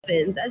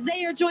Evans, as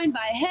they are joined by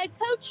head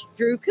coach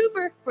Drew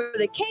Cooper for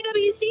the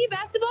KWC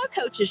Basketball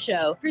Coaches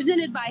Show,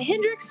 presented by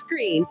Hendrick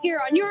Screen,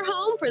 here on your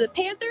home for the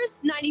Panthers,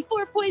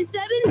 94.7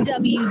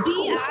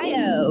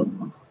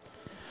 WBIO.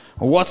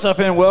 What's up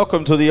and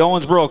welcome to the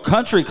Owensboro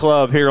Country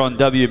Club here on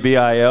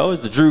WBIO.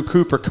 It's the Drew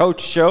Cooper Coach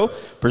Show,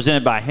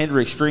 presented by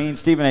Hendrick Screen.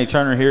 Stephen A.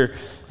 Turner here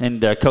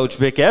and Coach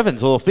Vic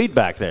Evans. A little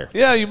feedback there.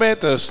 Yeah, you may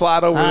have to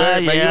slide over there.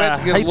 Yeah, you have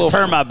to get I hate to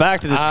turn my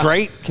back to this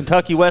great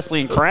Kentucky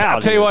Wesleyan crowd.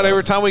 I'll tell you what,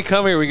 every time we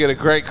come here, we get a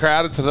great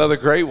crowd. It's another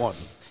great one.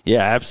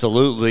 Yeah,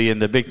 absolutely.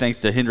 And the big thanks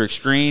to Hendrick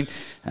Screen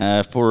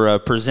for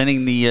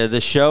presenting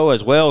the show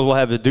as well. We'll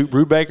have the Duke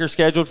Brubaker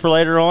scheduled for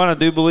later on, I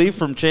do believe,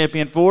 from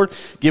Champion Ford.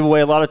 Give away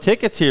a lot of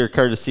tickets here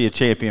courtesy of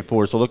Champion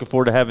Ford. So looking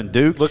forward to having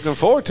Duke. Looking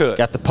forward to it.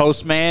 Got the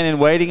postman in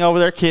waiting over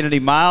there, Kennedy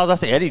Miles. I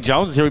think Eddie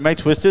Jones is here. We may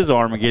twist his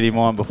arm and get him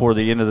on before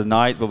the end of the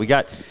night. But we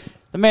got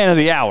the man of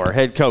the hour,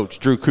 head coach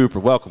Drew Cooper.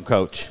 Welcome,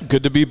 Coach.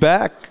 Good to be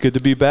back. Good to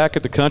be back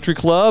at the Country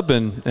Club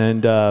and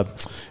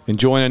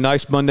enjoying a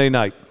nice Monday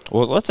night.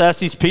 Well, let's ask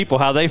these people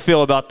how they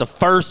feel about the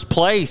first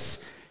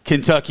place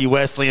Kentucky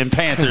Wesleyan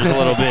Panthers a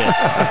little bit.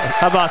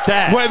 How about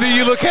that? Whether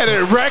you look at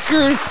it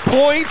record,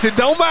 points, it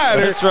don't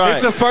matter. That's right.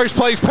 It's the first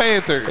place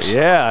Panthers.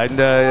 Yeah, and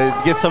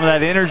get some of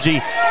that energy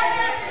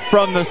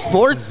from the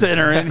Sports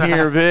Center in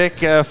here, Vic,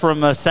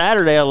 from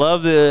Saturday. I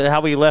love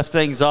how we left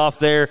things off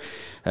there.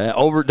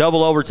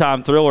 Double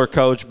overtime thriller,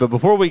 Coach. But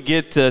before we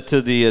get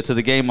to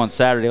the game on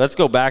Saturday, let's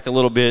go back a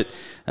little bit.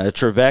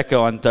 Trevecca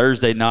on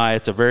Thursday night.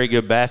 It's a very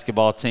good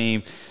basketball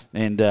team.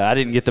 And I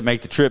didn't get to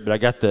make the trip, but I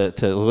got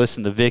to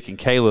listen to Vic and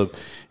Caleb,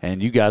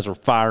 and you guys were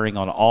firing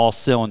on all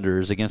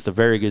cylinders against a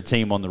very good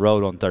team on the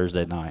road on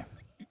Thursday night.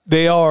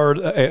 They are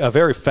a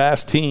very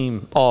fast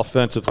team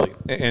offensively,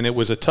 and it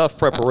was a tough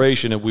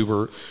preparation, and we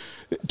were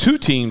two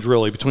teams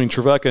really between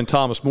Trevecca and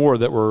Thomas More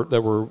that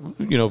were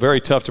very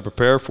tough to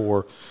prepare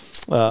for.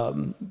 A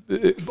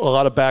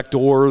lot of back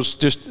doors.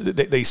 Just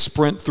they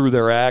sprint through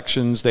their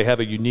actions. They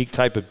have a unique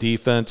type of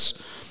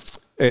defense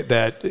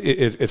that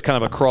is kind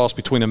of a cross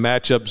between a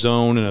matchup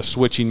zone and a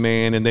switching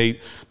man, and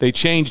they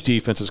change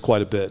defenses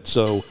quite a bit.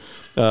 So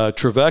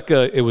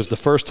Trevecca, it was the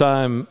first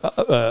time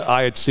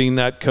I had seen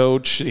that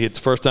coach. It's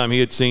the first time he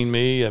had seen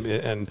me,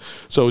 and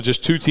so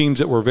just two teams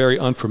that were very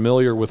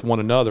unfamiliar with one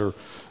another.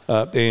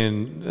 They've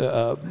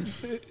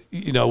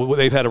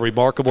had a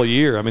remarkable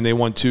year. I mean, they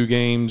won 2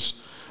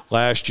 games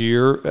last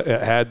year.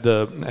 Had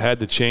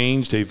the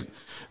change. They've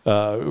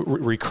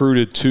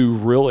recruited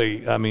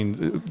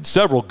 2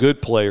 several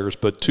good players,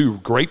 but 2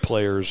 great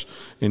players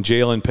in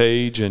Jalen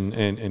Page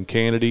and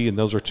Kennedy, and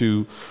those are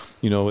 2.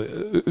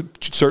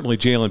 Certainly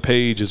Jalen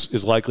Page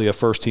is likely a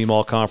first-team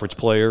all-conference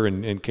player,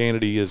 and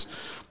Kennedy is,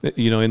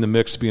 in the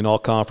mix to be an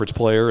all-conference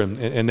player,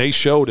 and they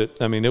showed it.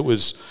 I mean,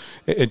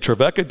 and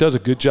Trevecca does a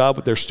good job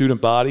with their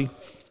student body.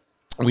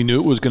 We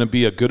knew it was going to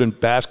be a good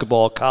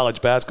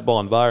college basketball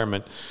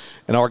environment.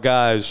 And our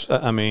guys,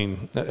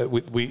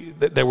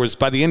 there was,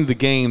 by the end of the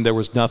game, there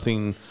was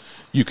nothing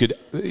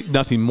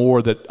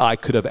more that I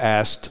could have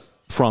asked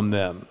from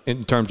them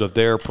in terms of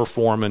their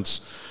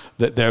performance,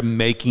 that they're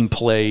making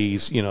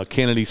plays.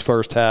 Kennedy's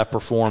first half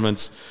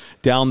performance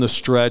down the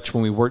stretch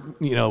when we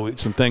weren't,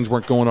 some things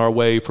weren't going our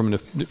way from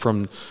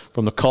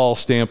the call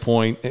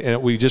standpoint,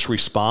 and we just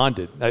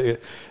responded.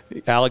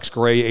 Alex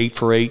Gray, 8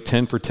 for 8,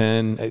 10 for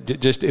 10.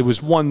 It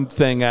was one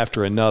thing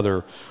after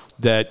another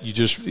that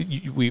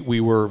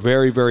we were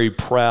very, very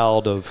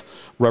proud of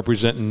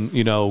representing,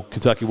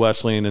 Kentucky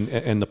Wesleyan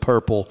and the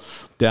purple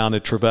down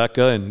at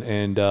Trevecca,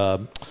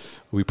 and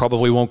we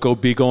probably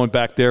won't be going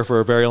back there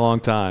for a very long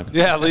time.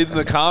 Yeah, leading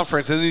the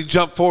conference, and then you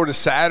jump forward to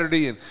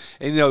Saturday, and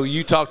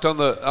you talked on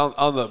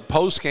the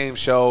post game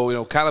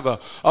show, kind of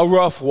a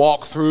rough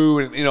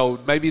walkthrough,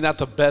 and maybe not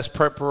the best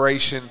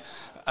preparation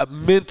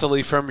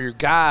mentally from your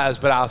guys,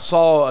 but I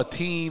saw a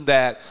team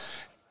that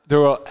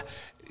there were.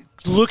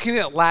 Looking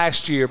at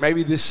last year,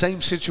 maybe this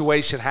same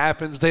situation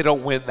happens, they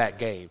don't win that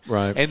game.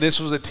 Right. And this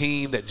was a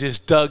team that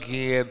just dug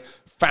in,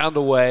 found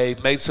a way,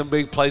 made some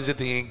big plays at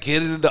the end,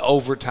 get it into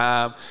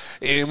overtime.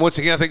 And once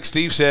again, I think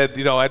Steve said,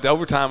 at the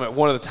overtime, at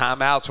one of the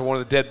timeouts or one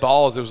of the dead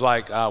balls, it was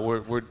like,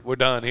 we're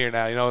done here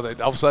now. All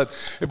of a sudden,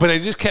 but they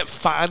just kept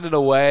finding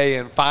a way,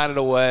 and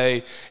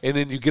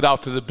then you get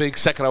off to the big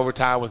second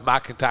overtime with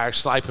McIntyre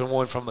sniping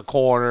one from the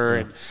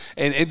corner,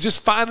 and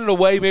just finding a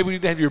way. Maybe you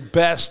need to have your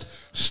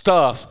best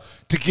stuff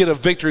to get a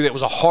victory that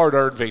was a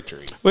hard-earned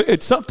victory.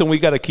 It's something we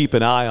got to keep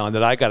an eye on,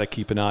 that I got to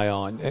keep an eye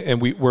on. And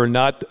we're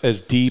not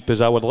as deep as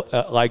I would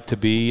like to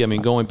be. I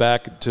mean, going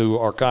back to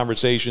our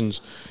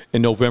conversations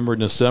in November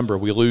and December,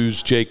 we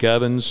lose Jake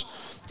Evans.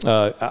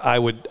 I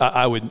would,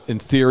 in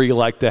theory,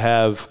 like to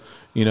have,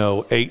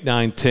 8,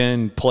 9,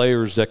 10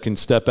 players that can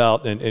step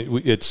out. And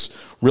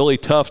it's really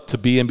tough to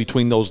be in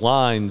between those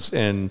lines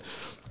and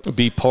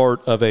be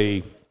part of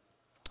a,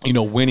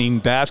 winning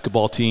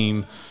basketball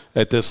team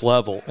at this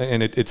level,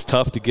 and it's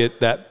tough to get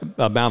that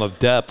amount of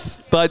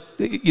depth. But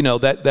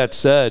that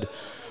said,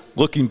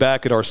 looking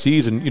back at our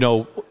season,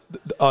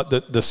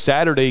 the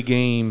Saturday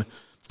game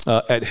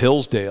at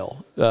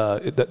Hillsdale,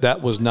 that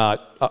was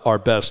not our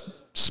best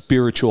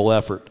spiritual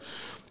effort.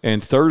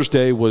 And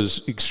Thursday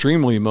was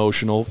extremely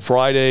emotional.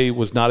 Friday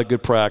was not a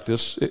good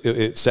practice.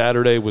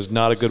 Saturday was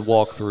not a good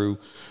walkthrough.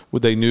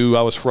 They knew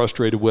I was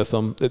frustrated with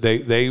them. But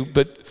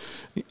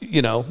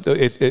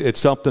it's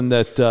something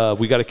that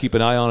we got to keep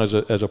an eye on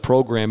as a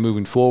program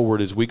moving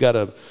forward. Is we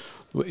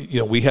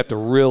have to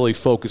really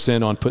focus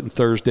in on putting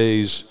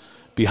Thursdays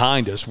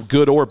behind us,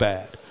 good or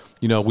bad.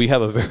 We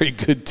have a very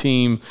good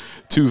team,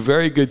 2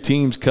 very good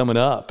teams coming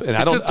up. And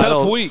it's a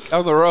tough week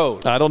on the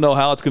road. I don't know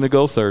how it's going to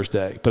go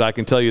Thursday, but I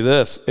can tell you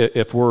this.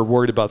 If we're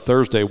worried about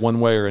Thursday one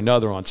way or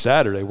another on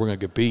Saturday, we're going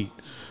to get beat.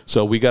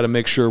 So we got to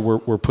make sure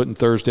we're putting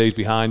Thursdays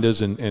behind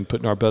us and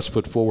putting our best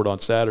foot forward on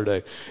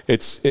Saturday.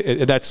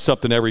 That's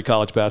something every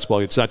college basketball.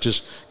 It's not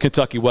just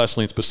Kentucky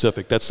Wesleyan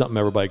specific. That's something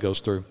everybody goes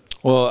through.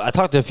 Well, I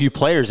talked to a few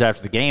players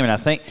after the game, and I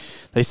think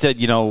they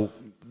said,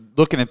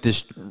 looking at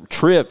this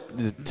trip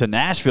to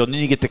Nashville, and then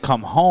you get to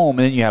come home,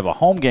 and then you have a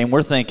home game.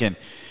 We're thinking,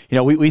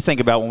 we think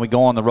about when we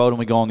go on the road and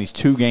we go on these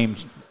 2-game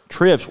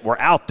trips, we're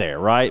out there,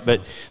 right?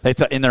 But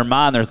in their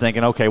mind, they're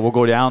thinking, okay, we'll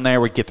go down there.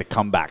 We get to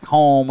come back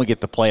home. We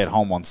get to play at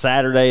home on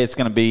Saturday. It's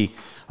going to be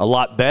a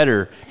lot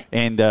better.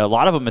 And a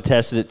lot of them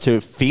attested it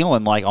to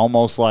feeling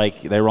almost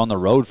like they were on the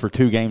road for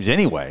 2 games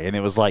anyway. And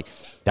it was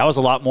that was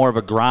a lot more of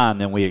a grind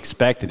than we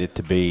expected it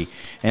to be.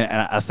 And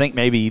I think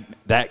maybe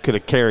that could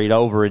have carried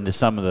over into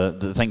some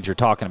of the things you're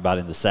talking about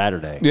into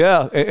Saturday.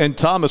 Yeah, and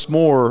Thomas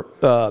More,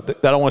 I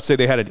don't want to say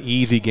they had an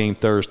easy game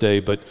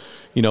Thursday, but,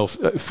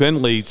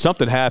 Findlay,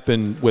 something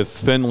happened with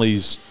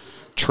Findlay's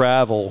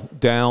travel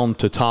down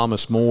to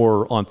Thomas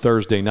More on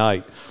Thursday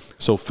night.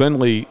 So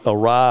Findlay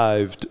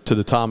arrived to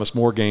the Thomas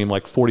More game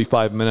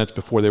 45 minutes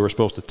before they were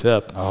supposed to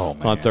tip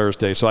on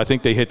Thursday. So I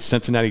think they hit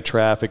Cincinnati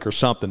traffic or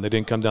something. They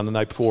didn't come down the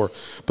night before.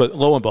 But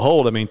lo and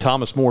behold,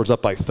 Thomas More is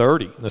up by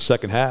 30 in the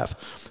second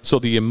half. So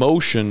the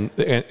emotion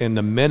and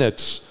the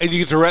minutes. And you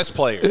get to rest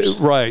players.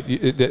 Right,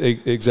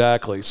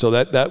 exactly. So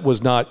that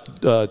was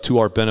not to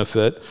our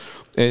benefit.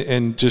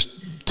 And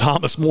just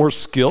Thomas Moore's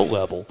skill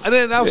level. And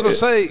then I was going to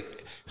say,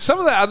 some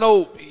of that I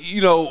know,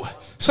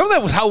 some of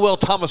that was how well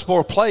Thomas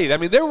More played.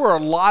 There were a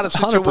lot of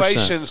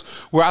situations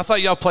 100%. Where I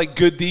thought y'all played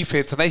good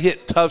defense, and they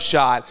hit tough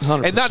shot.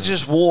 100%. And not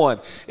just one.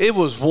 It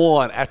was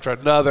one after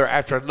another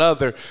after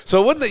another.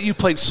 So it wasn't that you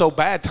played so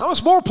bad.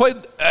 Thomas More played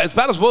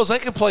about as well as they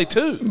could play,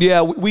 too.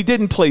 Yeah, we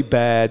didn't play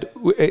bad,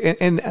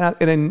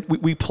 and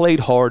we played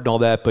hard and all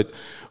that, but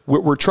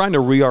we're trying to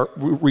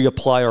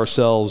reapply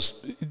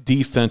ourselves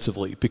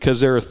defensively because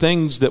there are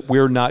things that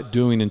we're not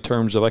doing in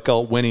terms of, I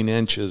call it winning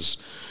inches.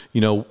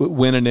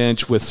 Win an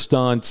inch with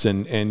stunts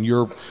and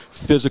your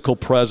physical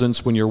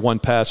presence when you're one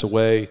pass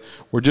away.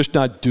 We're just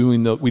not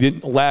doing we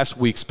didn't last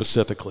week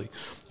specifically.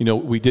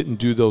 We didn't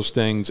do those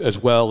things as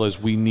well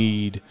as we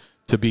need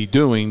to be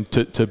doing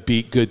to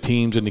beat good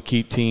teams and to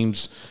keep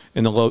teams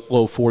in the low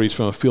 40s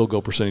from a field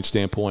goal percentage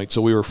standpoint.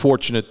 So we were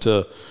fortunate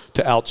to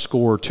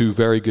outscore 2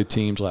 very good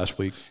teams last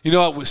week.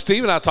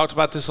 Steve and I talked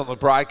about this on the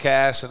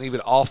broadcast and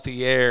even off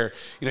the air.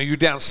 You're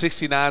down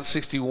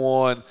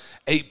 69-61,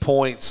 8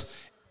 points.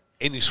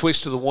 And you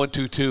switched to the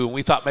 1-2-2, and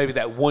we thought maybe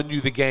that won you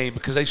the game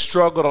because they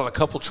struggled on a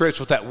couple trips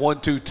with that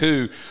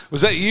 1-2-2.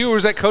 Was that you or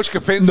was that Coach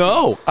Kopinski?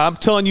 No, I'm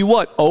telling you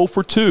what, 0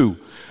 for 2.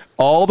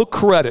 All the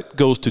credit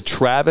goes to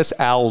Travis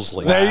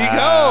Owsley. There you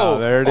go.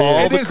 There it is.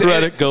 All the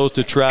credit goes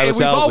to Travis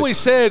Owsley. And we've always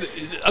said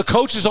a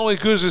coach is only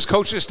as good as his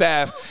coaching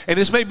staff, and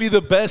this may be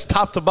the best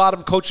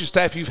top-to-bottom coaching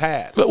staff you've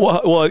had.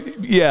 Well,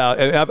 yeah,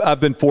 and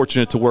I've been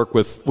fortunate to work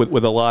with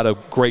a lot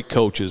of great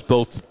coaches,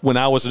 both when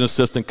I was an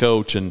assistant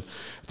coach and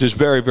just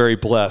very, very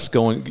blessed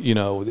going,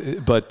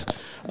 But,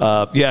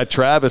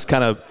 Travis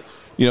kind of,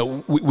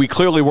 we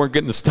clearly weren't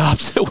getting the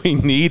stops that we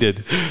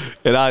needed.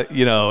 And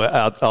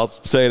I'll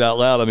say it out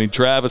loud.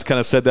 Travis kind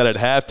of said that at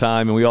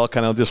halftime, and we all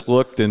kind of just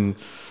looked and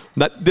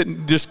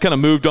just kind of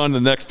moved on to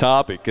the next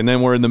topic. And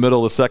then we're in the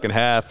middle of the second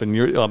half, and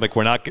we're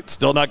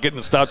still not getting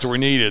the stops that we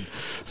needed.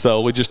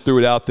 So we just threw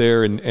it out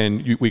there,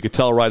 and we could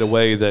tell right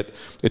away that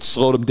it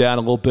slowed him down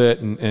a little bit.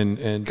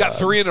 And got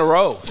 3 in a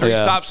row, 3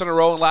 stops in a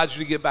row, and allowed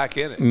you to get back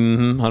in it.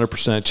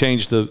 100%.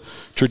 Changed the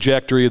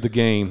trajectory of the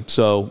game.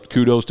 So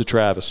kudos to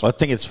Travis. Well, I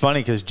think it's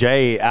funny because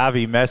Jay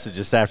Ivey messaged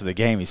us after the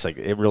game. He's like,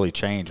 it really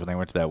changed when they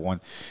went to that one.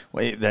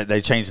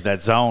 They changed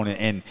that zone,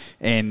 and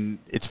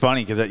it's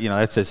funny because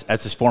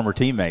that's his former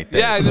teammate.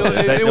 Yeah,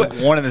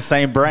 one in the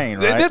same brain,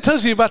 right? That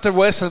tells you about the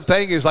Western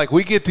thing is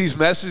we get these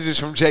messages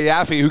from Jay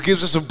Ivey who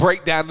gives us a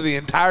breakdown of the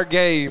entire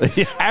game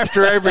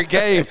after every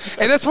game,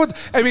 and that's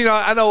what I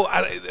know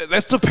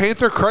that's the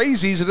Panther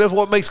crazies, and that's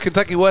what makes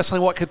Kentucky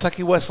Wesleyan what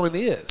Kentucky Wesleyan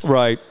is.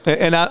 Right,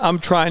 and I'm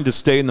trying to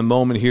stay in the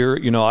moment here.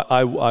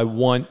 I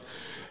want,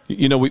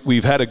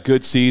 we've had a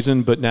good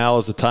season, but now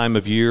is the time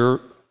of year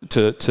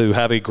to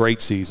have a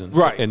great season.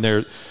 Right, and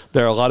there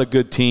are a lot of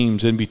good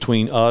teams in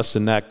between us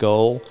and that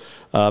goal.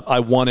 I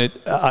want it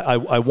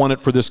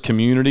for this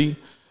community,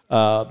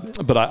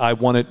 but I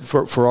want it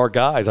for our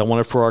guys. I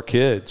want it for our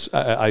kids.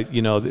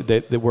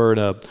 That we're in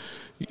a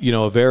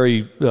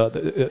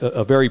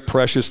very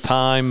precious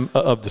time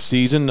of the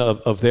season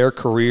of their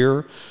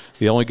career.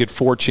 They only get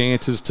 4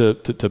 chances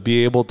to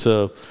be able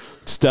to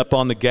step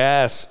on the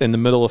gas in the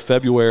middle of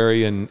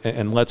February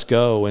and let's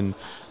go. And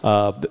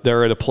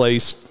they're at a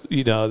place,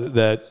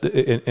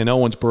 that in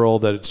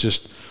Owensboro that it's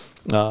just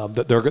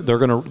that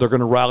they're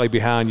gonna rally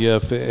behind you.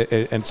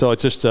 And so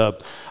it's just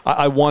we're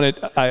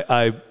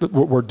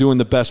doing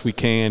the best we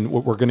can.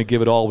 We're going to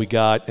give it all we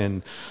got,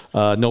 and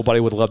nobody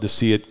would love to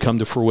see it come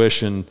to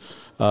fruition.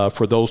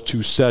 For those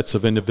two sets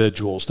of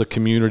individuals, the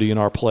community and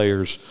our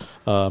players,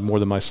 more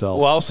than myself.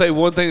 Well, I'll say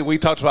one thing that we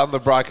talked about in the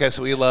broadcast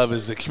that we love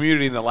is the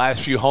community in the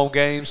last few home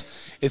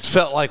games. It's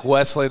felt like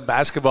Wesleyan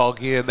basketball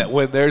again, that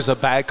when there's a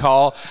bad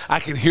call, I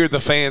can hear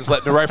the fans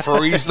letting the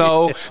referees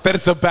know that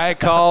it's a bad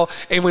call.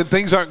 And when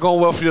things aren't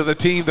going well for the other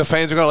team, the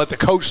fans are going to let the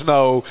coach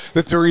know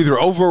that they're either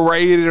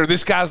overrated or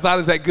this guy's not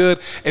as that good.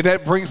 And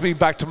that brings me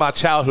back to my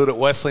childhood at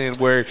Wesleyan,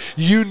 where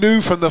you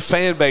knew from the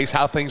fan base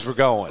how things were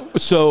going.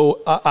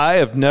 So I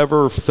have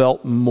never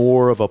felt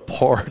more of a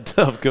part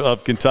of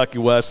Kentucky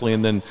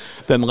Wesleyan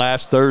than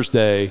last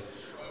Thursday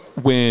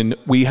when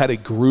we had a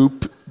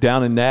group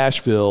down in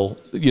Nashville,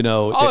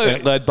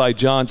 led by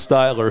John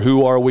Styler.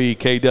 Who are we?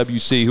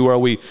 KWC. Who are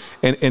we?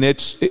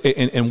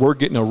 And we're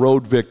getting a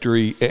road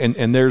victory.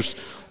 And there's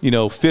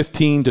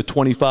 15 to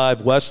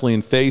 25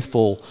 Wesleyan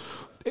faithful,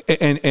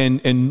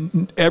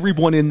 and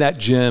everyone in that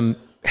gym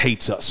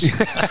hates us.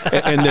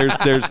 And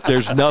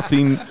there's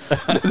nothing.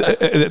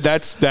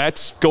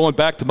 That's going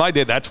back to my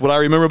day. That's what I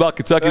remember about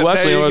Kentucky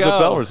Wesleyan when I was a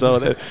feller. So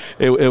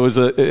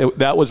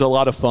that was a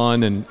lot of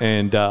fun,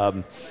 and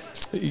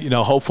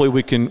hopefully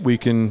we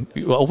can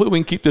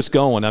keep this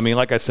going. I mean,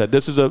 like I said,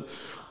 this is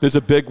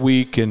a big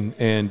week, and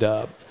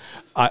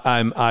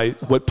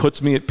what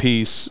puts me at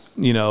peace.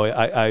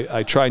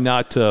 I try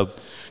not to.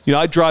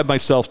 I drive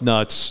myself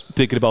nuts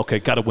thinking about, okay,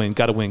 got to win.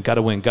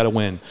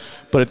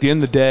 But at the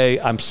end of the day,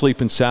 I'm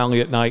sleeping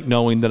soundly at night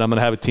knowing that I'm going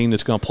to have a team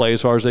that's going to play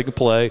as hard as they can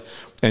play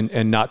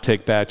and not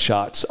take bad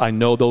shots. I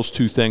know those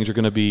two things are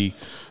going to be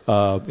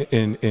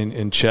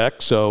in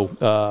check.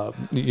 So,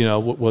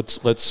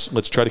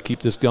 let's try to keep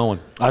this going.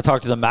 I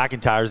talked to the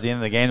McIntyres at the end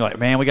of the game, like,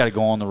 man, we got to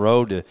go on the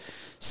road to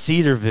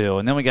Cedarville,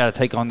 and then we got to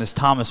take on this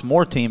Thomas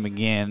More team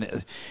again.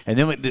 And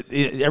then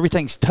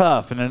everything's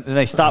tough. And then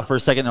they stop for a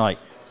second, and they're like,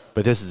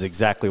 but this is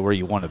exactly where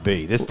you want to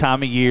be. This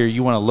time of year,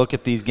 you want to look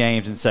at these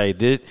games and say,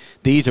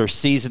 these are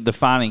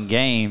season-defining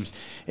games.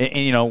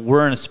 And,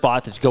 we're in a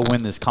spot to go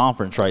win this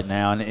conference right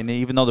now. And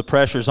even though the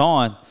pressure's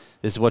on,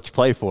 this is what you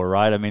play for,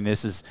 right? I mean,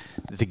 this is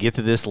to get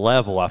to this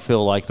level. I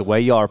feel like the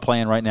way y'all are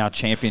playing right now,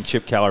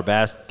 championship caliber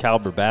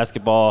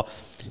basketball.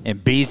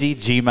 And Beasley,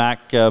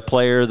 GMAC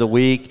Player of the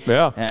Week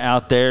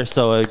out there.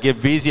 So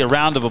give Beasley a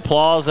round of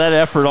applause. That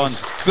effort on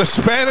the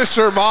Spanish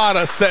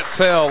Armada set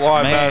sail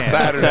on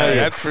Saturday.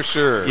 That's for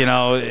sure.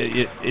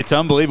 It's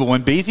unbelievable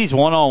when Beasley's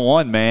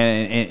one-on-one,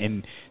 man,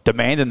 and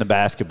demanding the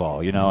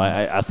basketball.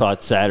 I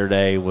thought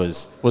Saturday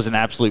was an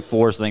absolute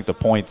force. I think the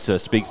points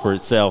speak for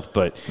itself.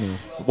 But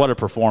what a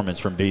performance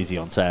from Beasley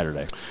on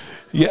Saturday.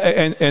 Yeah,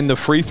 and the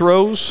free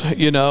throws,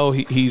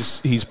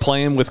 he's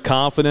playing with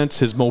confidence.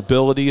 His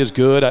mobility is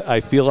good.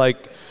 I feel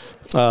like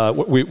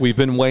we've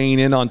been weighing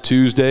in on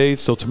Tuesdays,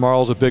 so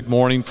tomorrow's a big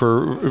morning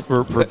for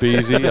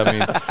Beasley. I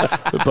mean,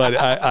 but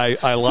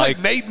I like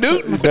Nate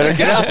Newton. Better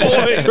get out,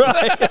 boys.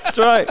 That's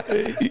right.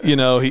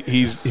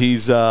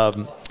 He's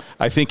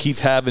I think he's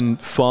having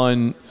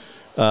fun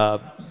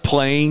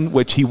playing,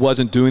 which he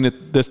wasn't doing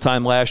it this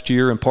time last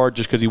year, in part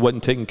just because he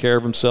wasn't taking care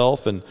of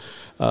himself. And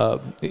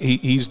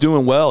he's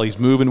doing well. He's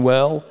moving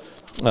well.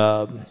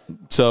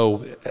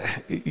 So,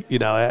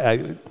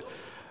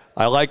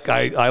 I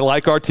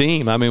like our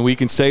team. I mean, we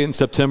can say it in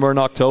September and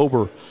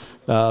October,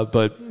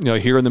 but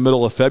here in the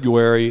middle of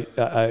February,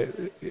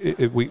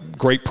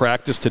 great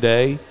practice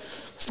today.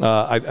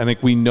 I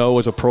think we know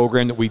as a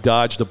program that we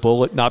dodged a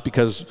bullet, not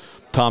because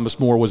Thomas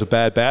More was a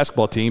bad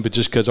basketball team, but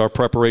just because our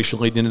preparation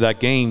leading into that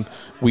game,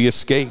 we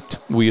escaped.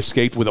 We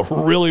escaped with a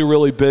really,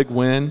 really big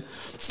win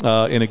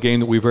in a game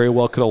that we very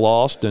well could have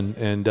lost.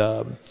 And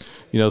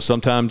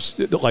sometimes,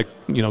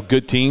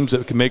 good teams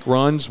that can make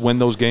runs win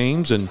those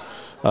games. And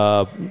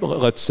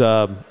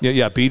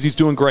Beasley's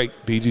doing great.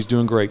 Beasley's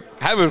doing great.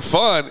 Having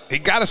fun. He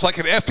got us like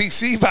an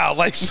FEC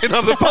violation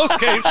on the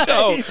postgame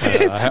show.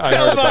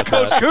 Tell about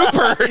Coach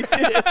Cooper.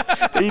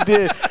 He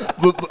did.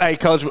 Hey,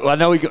 Coach, I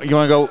know you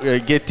want to go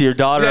get to your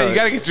daughter. Yeah, you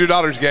got to get to your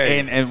daughter's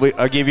game. And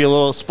I'll give you a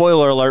little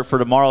spoiler alert for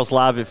tomorrow's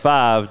Live at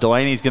 5.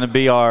 Delaney's going to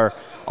be our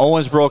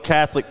Owensboro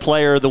Catholic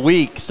Player of the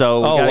Week.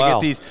 So we got to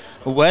get these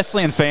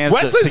Wesleyan fans.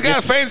 Wesleyan's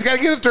got fans got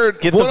to get up there.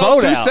 Get the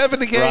vote out. 102.7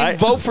 the game. Right?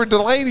 Vote for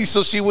Delaney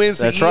so she wins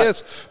That's the right.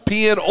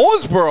 ESPN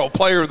Owensboro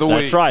Player of the Week.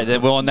 That's right.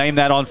 Then we'll name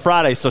that on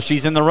Friday. So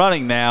she's in the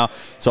running now.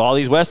 So all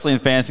these Wesleyan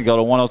fans can go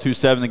to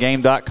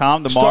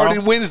 1027thegame.com tomorrow.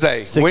 Starting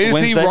Wednesday.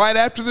 Wednesday right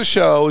after the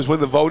show is when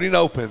the voting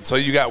opens. So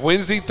you got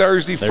Wednesday,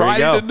 Thursday,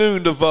 Friday to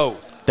noon to vote.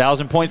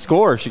 1,000-point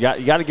score. You got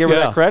to give her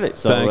that credit.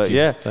 So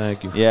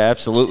Thank you. Yeah,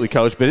 absolutely,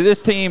 Coach. But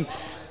this team,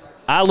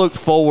 I look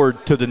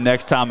forward to the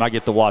next time I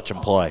get to watch them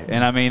play.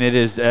 And I mean,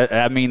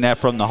 I mean that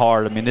from the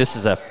heart. I mean, this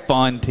is a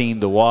fun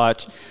team to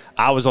watch.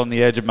 I was on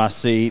the edge of my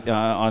seat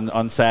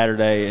on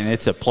Saturday, and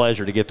it's a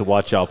pleasure to get to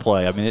watch y'all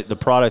play. I mean, the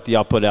product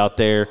y'all put out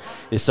there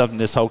is something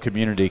this whole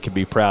community can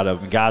be proud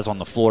of. And guys on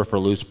the floor for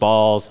loose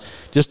balls,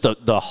 just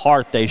the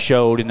heart they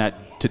showed in that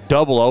to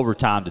double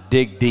overtime, to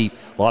dig deep.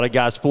 A lot of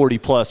guys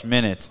 40-plus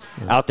minutes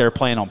out there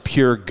playing on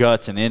pure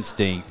guts and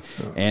instinct.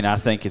 And I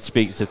think it's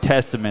a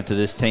testament to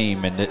this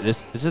team, and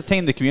this is a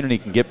team the community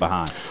can get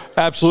behind.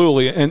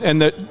 Absolutely,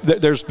 and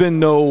there's been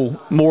no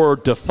more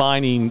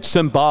defining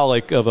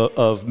symbolic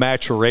of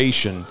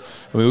maturation.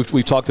 I mean,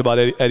 we talked about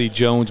Eddie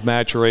Jones'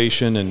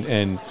 maturation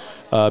and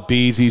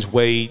Beasley's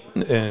weight,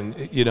 and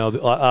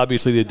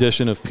obviously the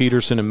addition of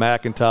Peterson and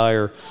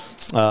McIntyre.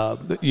 How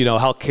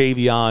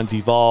Kavion's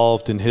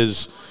evolved in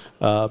his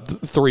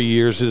 3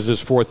 years. This is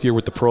his fourth year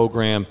with the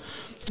program.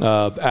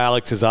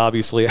 Alex is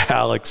obviously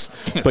Alex,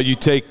 but you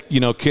take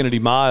Kennedy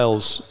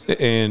Miles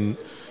and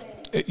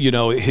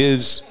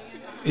his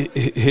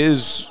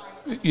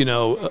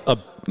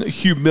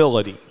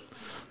humility,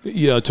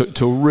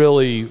 to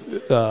really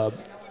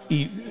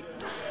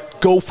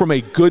go from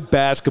a good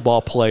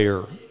basketball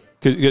player.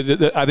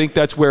 I think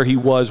that's where he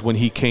was when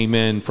he came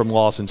in from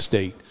Lawson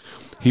State.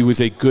 He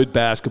was a good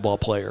basketball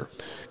player,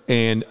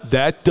 and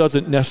that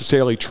doesn't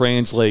necessarily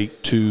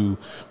translate to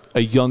a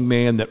young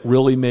man that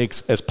really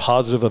makes as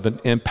positive of an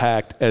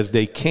impact as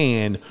they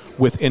can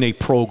within a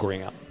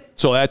program.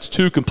 So that's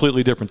two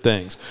completely different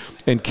things.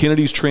 And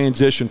Kennedy's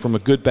transition from a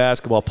good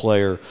basketball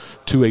player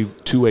to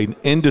an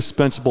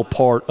indispensable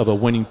part of a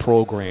winning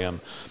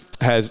program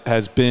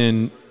has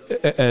been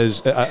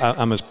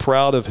I'm as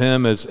proud of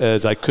him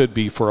as I could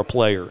be for a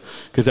player,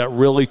 because that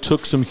really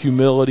took some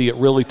humility. It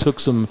really took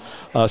some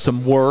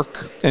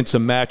work and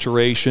some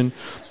maturation.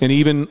 And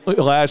even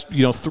last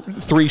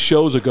 3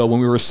 shows ago when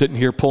we were sitting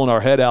here pulling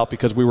our head out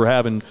because we were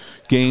having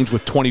games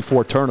with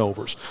 24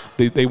 turnovers,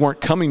 they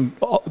weren't coming.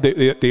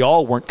 They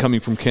all weren't coming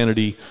from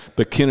Kennedy,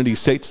 but Kennedy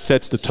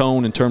sets the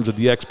tone in terms of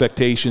the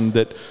expectation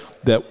that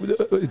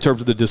in terms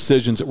of the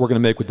decisions that we're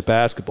going to make with the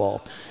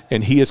basketball.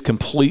 And he is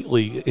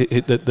completely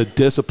the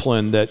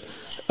discipline that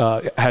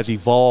has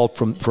evolved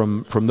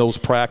from those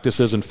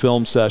practices and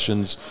film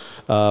sessions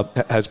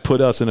has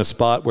put us in a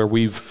spot where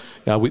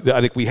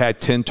I think we had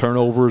 10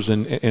 turnovers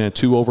in a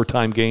 2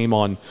 overtime game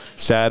on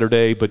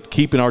Saturday, but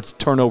keeping our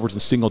turnovers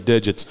in single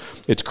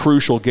digits, it's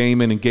crucial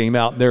game in and game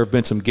out. And there have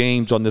been some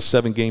games on this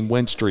 7-game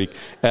win streak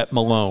at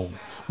Malone.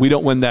 We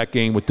don't win that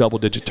game with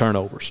double-digit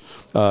turnovers.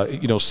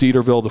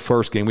 Cedarville, the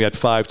first game, we had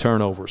 5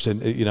 turnovers,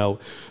 and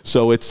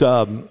so it's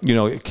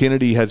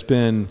Kennedy has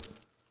been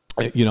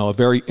a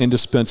very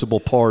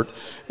indispensable part,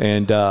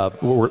 and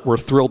we're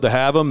thrilled to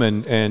have him,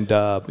 and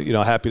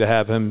happy to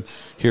have him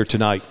here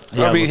tonight.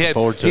 Yeah, he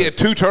had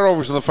 2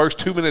 turnovers in the first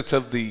 2 minutes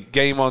of the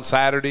game on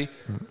Saturday,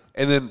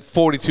 and then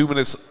 42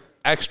 minutes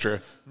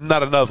extra,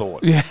 not another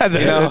one. Yeah,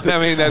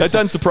 that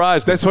doesn't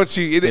surprise me. That's what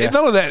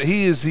none of that.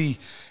 He is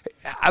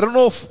I don't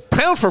know if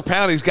pound for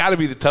pound he's got to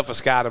be the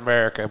toughest guy in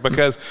America,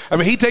 because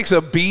he takes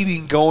a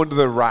beating going to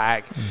the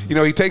rack. He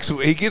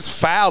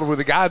gets fouled where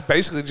the guy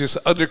basically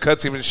just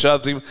undercuts him and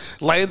shoves him,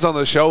 lands on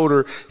the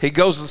shoulder. He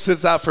goes and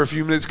sits out for a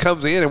few minutes,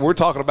 comes in, and we're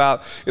talking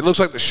about it looks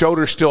like the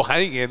shoulder's still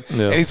hanging,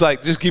 and he's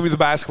like, just give me the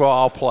basketball,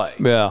 I'll play.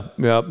 Yeah.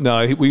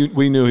 No,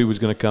 we knew he was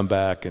going to come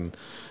back, and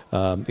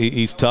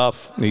he's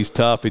tough. He's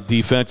tough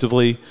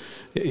defensively.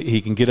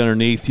 He can get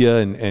underneath you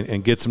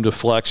and get some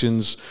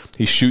deflections.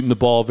 He's shooting the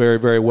ball very,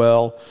 very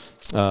well.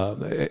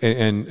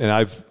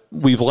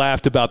 We've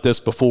laughed about this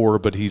before,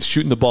 but he's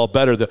shooting the ball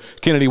better.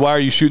 Kennedy, why are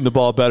you shooting the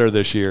ball better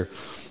this year?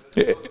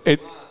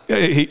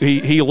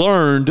 He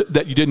learned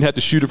that you didn't have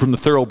to shoot it from the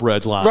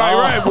thoroughbreds line.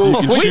 Right.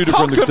 Well, we've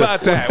talked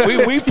about that.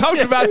 We've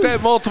talked about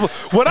that multiple.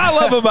 What I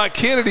love about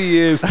Kennedy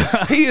is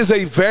he is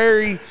a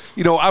very,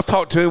 I've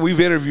talked to him. We've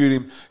interviewed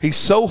him. He's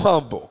so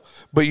humble.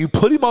 But you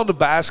put him on the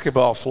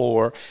basketball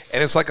floor,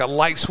 and it's like a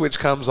light switch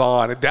comes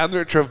on. And down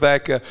there at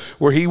Trevecca,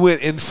 where he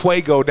went in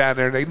fuego down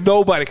there, and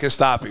nobody can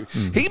stop him.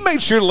 He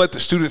made sure to let the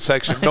student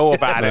section know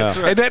about it.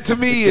 And that, to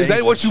me, is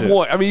that what you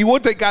want? You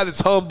want that guy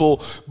that's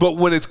humble, but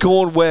when it's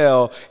going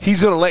well,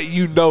 he's going to let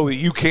you know that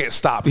you can't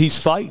stop him. He's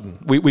fighting.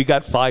 We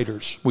got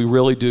fighters. We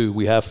really do.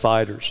 We have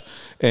fighters.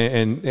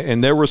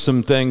 And there were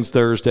some things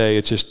Thursday.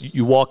 It's just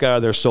you walk out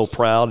of there so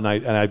proud. And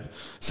I'm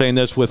saying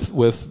this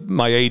with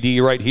my AD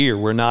right here.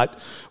 We're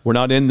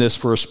not in this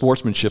for a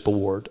sportsmanship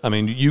award.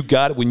 You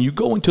got it when you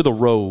go into the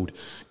road.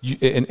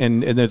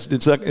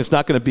 It's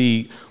not going to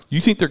be. You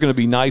think they're going to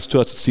be nice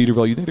to us at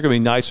Cedarville. You think they're going to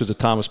be nice to us at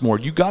Thomas More.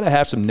 You got to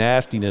have some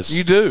nastiness.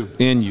 You do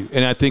in you,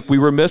 and I think we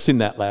were missing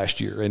that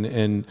last year.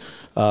 And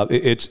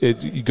it's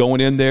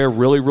going in there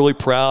really, really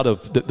proud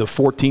of the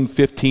 14,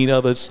 15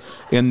 of us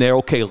in there.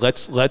 Okay,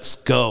 let's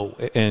go.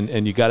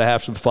 And you got to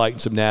have some fight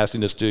and some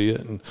nastiness to you,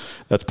 and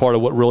that's part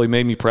of what really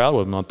made me proud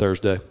of him on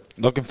Thursday.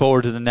 Looking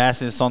forward to the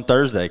nastiness on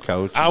Thursday,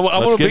 Coach. I'm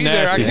going to be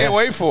there. I can't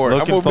wait for it.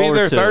 I'm going to be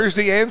there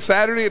Thursday and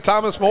Saturday at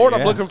Thomas More.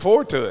 I'm looking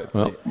forward to it.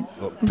 Well,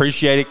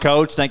 appreciate it,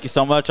 Coach. Thank you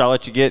so much. I'll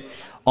let you get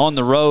on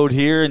the road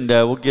here, and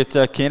we'll get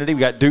Kennedy. We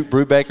got Duke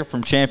Brubaker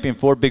from Champion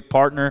 4, big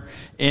partner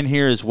in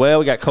here as well.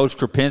 We got Coach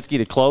Krupinski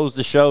to close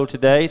the show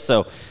today.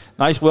 So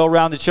nice,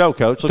 well-rounded show,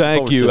 Coach. Looking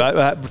Thank you.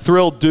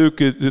 Thrilled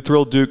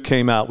Duke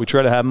came out. We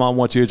try to have him on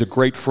once a year. He's a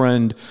great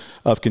friend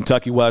of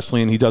Kentucky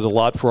Wesleyan. He does a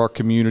lot for our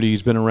community.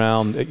 He's been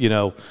around.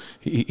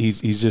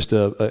 He's just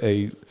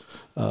an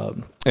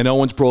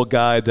Owensboro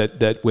guy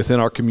that within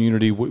our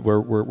community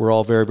we're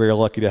all very, very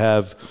lucky to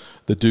have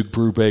the Duke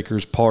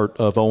Brubakers part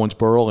of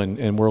Owensboro,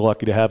 and we're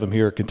lucky to have him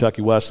here at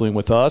Kentucky Wesleyan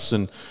with us.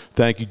 And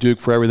thank you, Duke,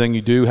 for everything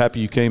you do. Happy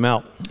you came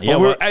out.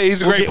 Yeah,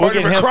 he's a great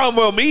partner for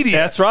Cromwell Media.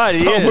 That's right.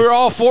 He is. We're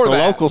all for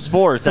that. Local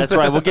sports. That's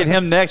right. We'll get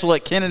him next. We'll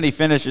let Kennedy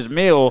finish his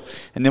meal,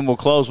 and then we'll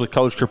close with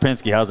Coach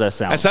Trapinski. How's that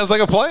sound? That sounds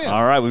like a plan.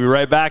 All right. We'll be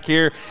right back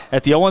here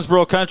at the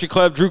Owensboro Country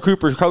Club Drew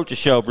Cooper Coaches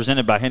Show,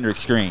 presented by Hendrick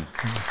Screen.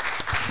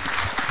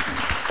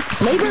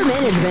 Labor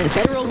Management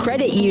Federal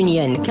Credit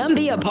Union. Come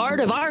be a part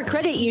of our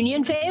credit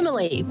union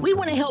family. We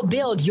want to help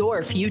build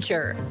your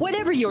future.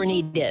 Whatever your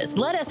need is,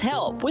 let us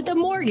help with a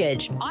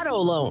mortgage, auto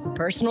loan,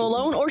 personal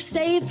loan, or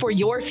save for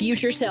your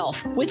future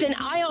self with an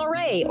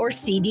IRA or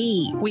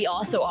CD. We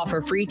also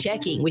offer free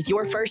checking with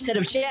your first set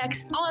of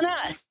checks on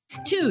us.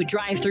 2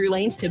 drive-through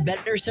lanes to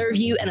better serve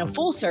you and a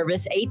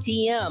full-service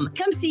ATM.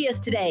 Come see us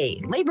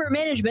today. Labor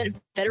Management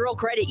Federal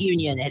Credit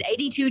Union at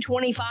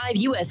 8225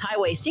 U.S.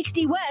 Highway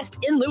 60 West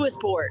in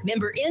Lewisport.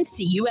 Member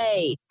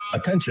NCUA.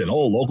 Attention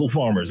all local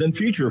farmers and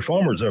future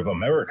farmers of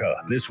America.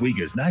 This week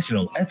is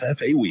National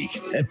FFA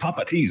Week, and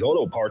Papa T's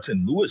Auto Parts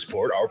in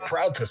Lewisport are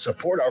proud to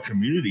support our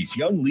community's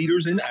young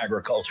leaders in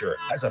agriculture.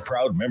 As a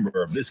proud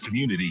member of this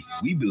community,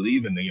 we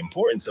believe in the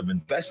importance of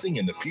investing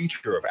in the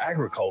future of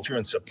agriculture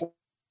and supporting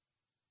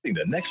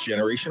the next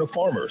generation of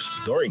farmers.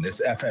 During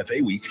this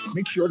FFA week,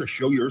 make sure to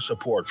show your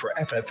support for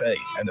FFA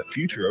and the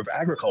future of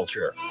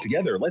agriculture.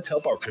 Together, let's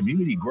help our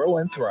community grow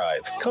and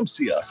thrive. Come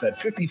see us at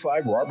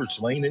 55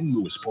 Roberts Lane in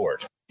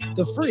Lewisport.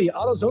 The free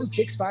AutoZone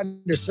Fix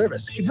Finder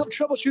service can help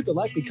troubleshoot the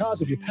likely cause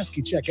of your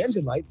pesky check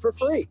engine light for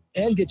free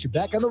and get you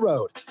back on the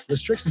road.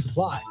 Restrictions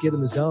apply. Get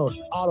in the zone.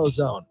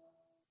 AutoZone.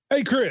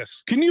 Hey,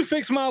 Chris, can you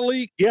fix my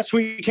leak? Yes,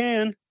 we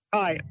can.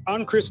 Hi,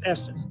 I'm Chris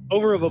Estes,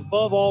 owner of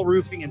Above All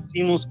Roofing and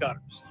Seamless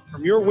Gutters.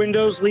 From your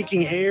windows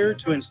leaking air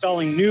to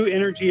installing new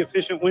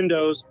energy-efficient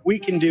windows, we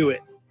can do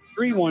it.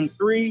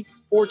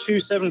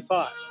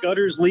 313-4275.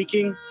 Gutters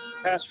leaking,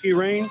 past few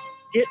rains?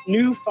 Get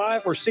new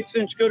 5 or 6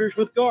 inch gutters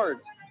with guards.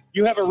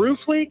 You have a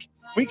roof leak?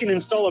 We can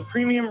install a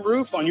premium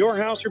roof on your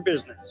house or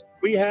business.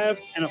 We have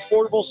an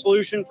affordable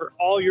solution for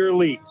all your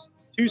leaks.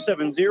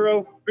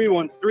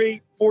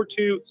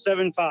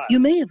 270-313-4275. You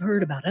may have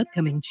heard about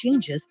upcoming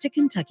changes to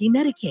Kentucky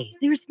Medicaid.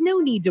 There's no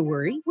need to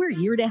worry. We're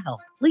here to help.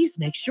 Please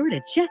make sure to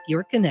check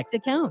your Connect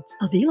accounts.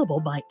 Available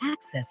by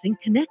accessing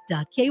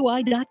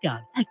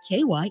connect.ky.gov at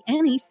kynect.ky.gov.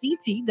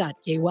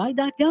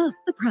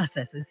 The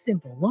process is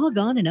simple. Log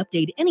on and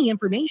update any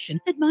information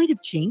that might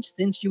have changed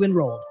since you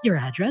enrolled. Your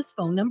address,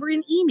 phone number,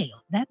 and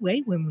email. That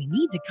way, when we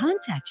need to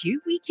contact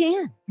you, we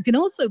can. You can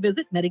also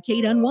visit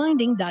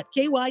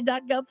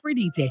medicaidunwinding.ky.gov for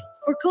details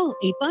or call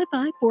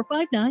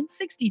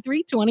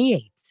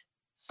 855-459-6328.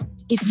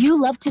 If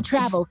you love to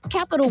travel,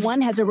 Capital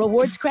One has a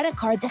rewards credit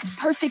card that's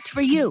perfect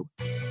for you.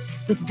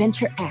 With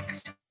Venture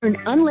X,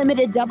 earn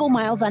unlimited double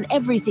miles on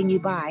everything you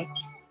buy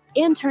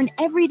and turn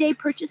everyday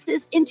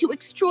purchases into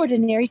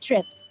extraordinary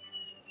trips.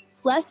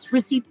 Plus,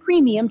 receive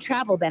premium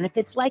travel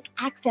benefits like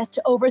access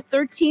to over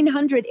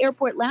 1,300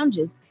 airport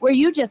lounges where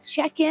you just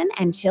check in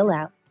and chill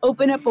out.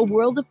 Open up a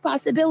world of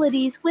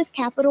possibilities with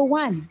Capital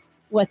One.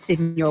 What's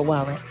in your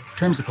wallet?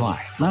 Terms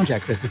apply. Lounge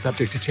access is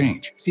subject to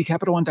change. See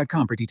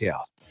CapitalOne.com for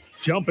details.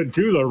 Jump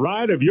into the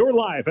ride of your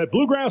life at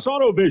Bluegrass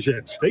Auto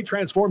Visions. They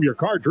transform your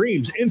car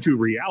dreams into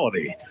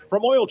reality.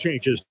 From oil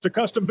changes to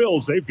custom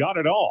builds, they've got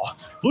it all.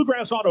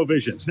 Bluegrass Auto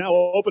Visions, now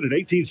open at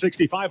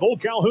 1865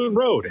 Old Calhoun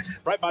Road,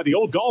 right by the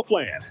old golf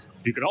land.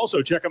 You can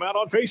also check them out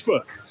on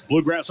Facebook.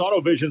 Bluegrass Auto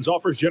Visions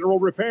offers general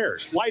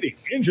repairs, lighting,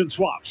 engine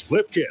swaps,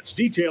 lift kits,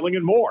 detailing,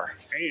 and more.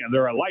 And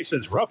they're a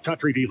licensed rough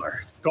country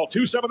dealer. Call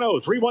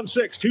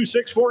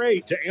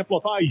 270-316-2648 to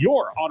amplify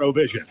your auto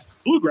vision.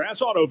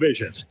 Bluegrass Auto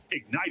Visions,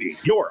 igniting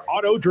your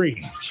auto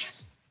dreams.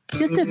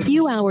 Just a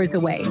few hours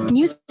away,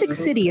 Music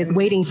City is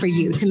waiting for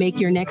you to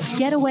make your next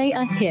getaway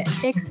a hit.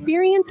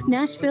 Experience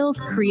Nashville's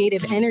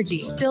creative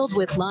energy filled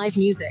with live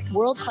music,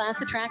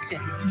 world-class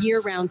attractions,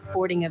 year-round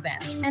sporting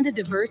events, and a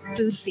diverse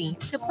food scene.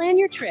 To plan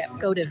your trip,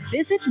 go to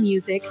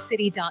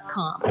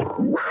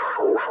visitmusiccity.com.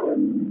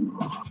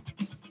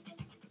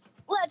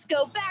 Let's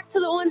go back to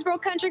the Owensboro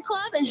Country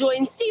Club and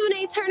join Stephen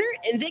A. Turner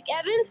and Vic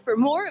Evans for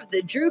more of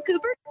the Drew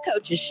Cooper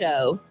Coaches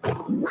Show.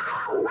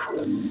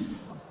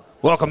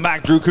 Welcome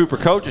back, Drew Cooper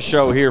Coaches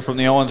Show here from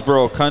the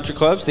Owensboro Country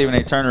Club. Stephen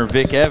A. Turner and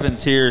Vic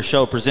Evans here,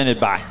 show presented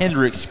by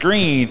Hendrick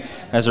Screen,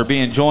 as they're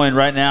being joined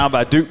right now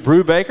by Duke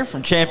Brubaker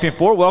from Champion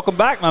 4. Welcome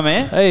back, my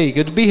man. Hey,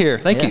 good to be here.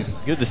 Thank you.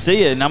 Good to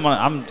see you. And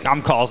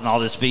I'm causing all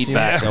this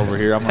feedback over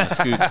here. I'm going to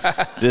scoot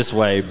this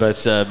way.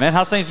 But, man,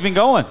 how's things been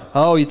going?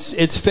 Oh,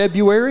 it's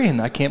February,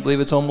 and I can't believe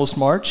it's almost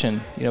March.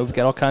 And, you know, we've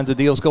got all kinds of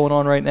deals going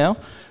on right now.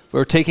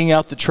 We're taking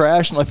out the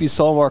trash. I don't know if you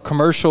saw our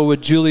commercial with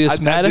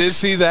Julius Maddox. I did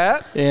see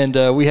that.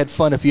 And we had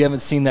fun. If you haven't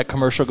seen that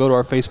commercial, go to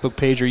our Facebook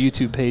page or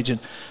YouTube page and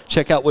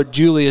check out what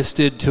Julius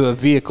did to a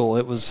vehicle.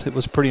 It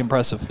was pretty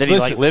impressive. Did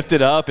he lift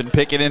it up and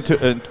pick it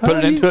into and put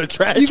it into a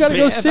trash bin? You got to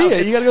go see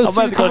it. You got to go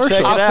see the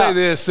commercial. I'll say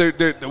this: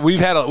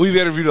 we've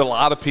interviewed a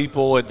lot of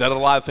people and done a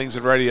lot of things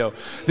in radio.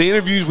 The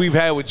interviews we've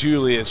had with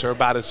Julius are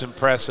about as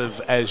impressive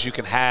as you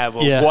can have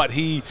of what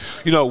he,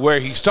 where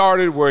he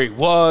started, where he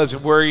was,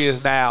 and where he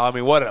is now. I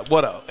mean, what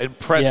a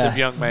impressive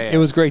young man. It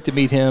was great to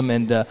meet him,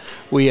 and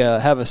we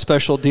have a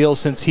special deal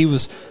since he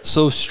was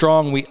so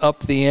strong. We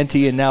upped the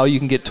ante, and now you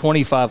can get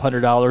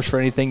 $2,500 for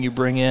anything you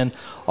bring in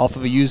off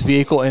of a used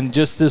vehicle. And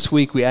just this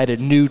week, we added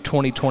new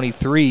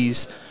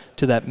 2023s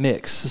to that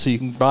mix, so you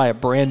can buy a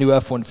brand new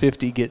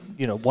F-150, get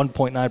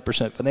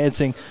 1.9%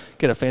 financing,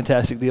 get a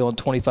fantastic deal, and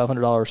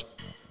 $2,500.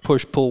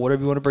 Push, pull,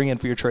 whatever you want to bring in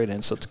for your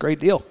trade-in. So it's a great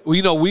deal.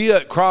 Well, we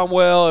at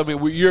Cromwell,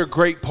 you're a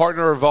great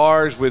partner of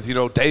ours with,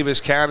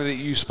 Davis County that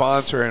you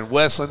sponsor and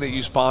Westland that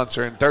you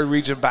sponsor and Third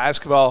Region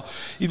Basketball.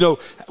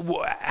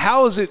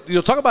 How is it,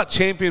 talk about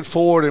Champion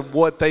Ford and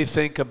what they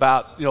think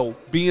about,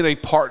 being a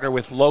partner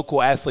with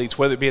local athletes,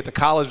 whether it be at the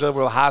college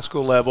level or the high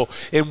school level,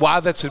 and why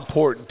that's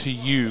important to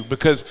you,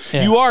 because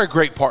you are a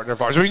great partner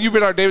of ours. You've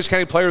been our Davis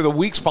County Player of the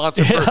Week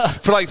sponsor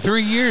for like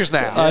 3 years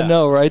now. I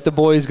know, right? The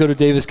boys go to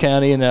Davis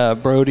County,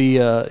 and Brody,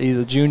 he's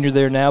a junior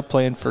there now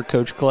playing for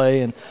Coach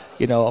Clay, and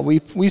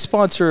we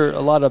sponsor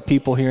a lot of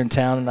people here in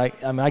town,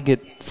 and I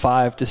get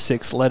 5 to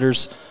 6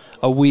 letters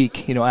a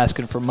week,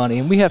 asking for money,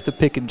 and we have to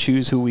pick and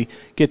choose who we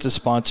get to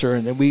sponsor,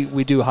 and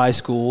we do high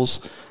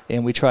schools,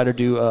 and we try to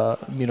do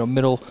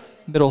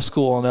middle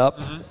school and up,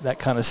 that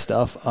kind of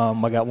stuff.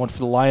 I got one for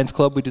the Lions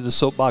Club. We do the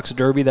Soapbox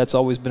Derby. That's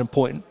always been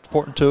important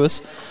to us.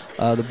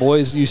 The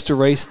boys used to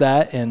race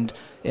that, and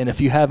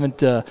if you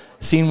haven't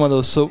seen one of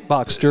those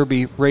Soapbox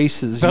Derby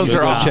races, those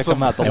are awesome. Check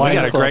them out. The Lions we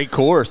got a Club. great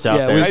course out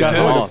there. We've got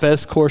one of the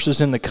best courses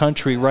in the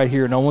country right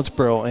here in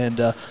Owensboro, and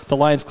the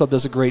Lions Club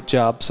does a great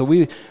job. So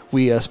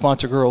we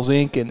sponsor Girls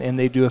Inc., and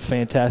they do a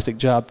fantastic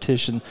job.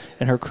 Tish and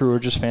her crew are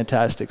just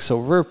fantastic. So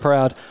we're very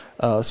proud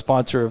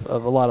sponsor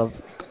of a lot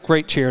of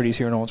great charities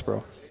here in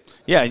Owensboro.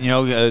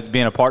 Yeah,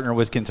 being a partner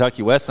with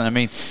Kentucky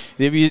Westland,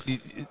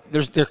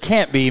 there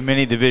can't be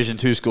many Division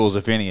II schools,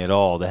 if any at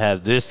all, that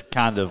have this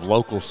kind of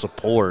local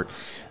support.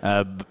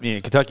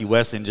 Kentucky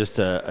Westland, just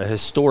a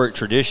historic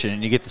tradition,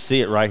 and you get to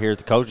see it right here at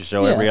the Coaches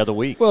Show every other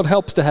week. Well, it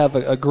helps to have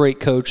a great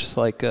coach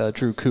like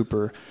Drew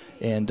Cooper.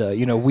 And,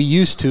 we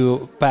used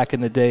to, back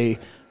in the day,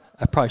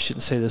 I probably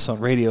shouldn't say this on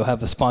radio,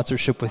 have a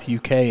sponsorship with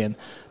UK, and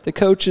the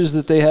coaches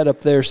that they had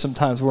up there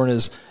sometimes weren't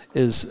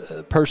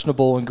as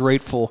personable and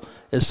grateful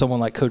as someone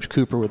like Coach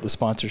Cooper with the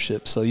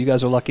sponsorship. So you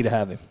guys are lucky to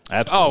have him.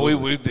 Absolutely. Oh,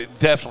 we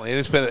definitely. And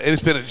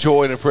it's been a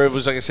joy and a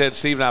privilege. Like I said,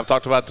 Steve and I have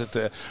talked about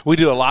that. We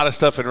do a lot of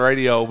stuff in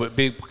radio, but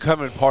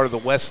becoming part of the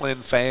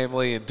Westland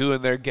family and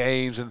doing their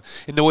games and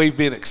the way we've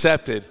been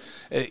accepted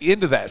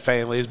into that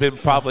family has been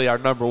probably our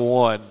number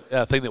one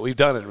thing that we've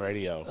done in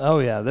radio. Oh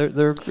yeah,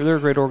 they're a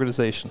great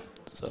organization.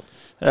 So.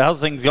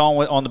 How's things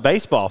going on the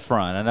baseball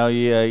front? I know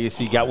we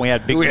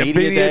had big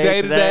media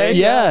day today.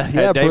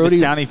 Yeah. Davis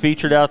County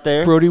featured out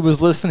there. Brody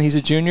was listening. He's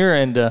a junior,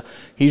 and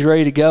he's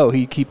ready to go.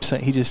 He keeps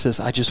saying, he just says,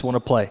 "I just want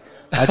to play.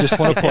 I just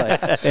want to play."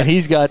 And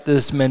he's got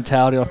this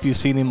mentality. I don't know if you've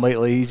seen him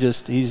lately.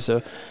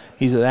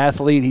 He's an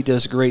athlete. He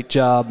does a great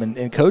job.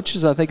 And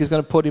coaches, I think, is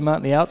going to put him out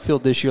in the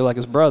outfield this year like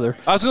his brother.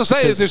 I was going to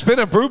say, there's been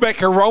a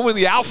Brubaker roaming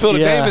the outfield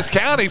in Davis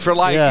County for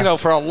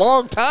for a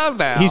long time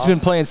now. He's been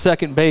playing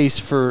second base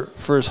for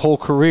his whole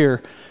career,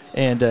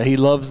 and he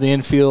loves the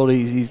infield.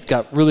 He's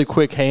got really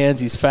quick hands.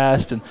 He's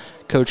fast, and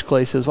Coach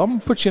Clay says, well, I'm going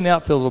to put you in the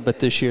outfield a little bit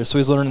this year. So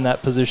he's learning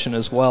that position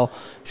as well.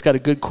 He's got a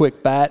good,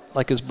 quick bat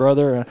like his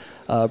brother.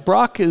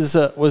 Brock was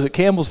at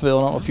Campbellsville.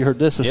 I don't know if you heard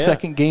this. The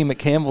second game at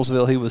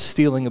Campbellsville, he was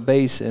stealing a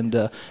base and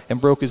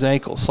broke his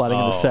ankle sliding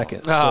into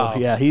second.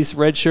 So, he's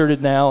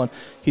redshirted now, and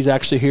he's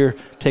actually here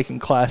taking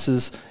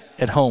classes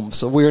at home.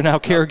 So we are now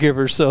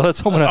caregivers. So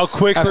that's I'm gonna a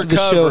quick after recovery.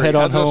 The show head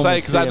on I was gonna home. say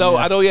because I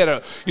know he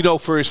had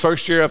for his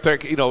first year up there,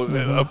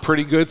 a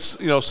pretty good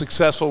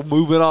successful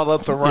movement on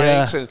up the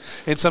ranks, and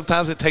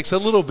sometimes it takes a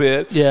little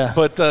bit. Yeah.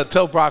 But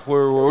tell Brock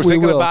we're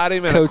thinking about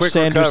him and a quick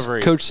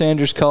recovery. Coach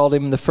Sanders called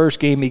him in the first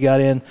game he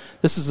got in.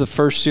 This is the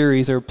first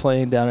series they were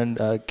playing down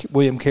in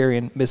William Carey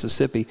in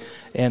Mississippi,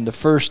 and the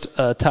first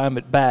time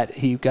at bat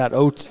he got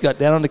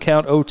down on the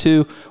count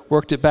 0-2,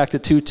 worked it back to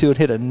 2-2, and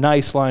hit a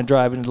nice line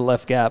drive into the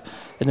left gap.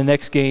 And the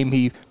next game,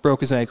 he broke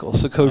his ankle.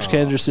 So Coach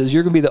Kendrick says,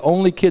 you're going to be the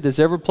only kid that's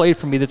ever played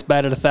for me that's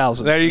batted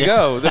 1,000. There you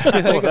go.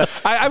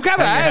 I've got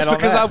to ask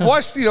because I've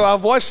watched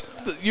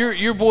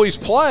your boys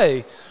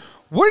play.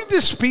 Where did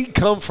this speed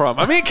come from?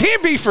 It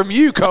can't be from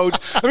you,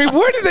 Coach.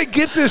 Where did they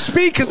get this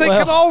speed? Because they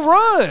can all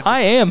run.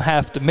 I am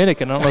half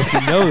Dominican. I don't know if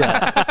you know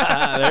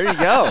that. There you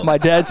go. My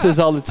dad says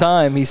all the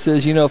time. He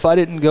says, if I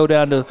didn't go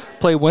down to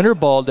play winter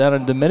ball down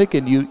in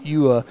Dominican,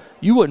 you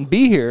wouldn't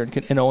be here in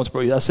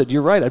Owensboro. I said,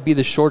 you're right. I'd be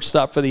the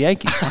shortstop for the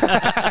Yankees.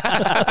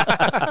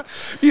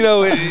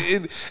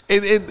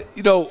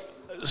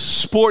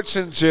 sports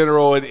in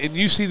general, and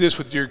you see this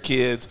with your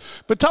kids,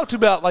 but talk to me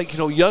about, like,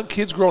 young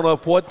kids growing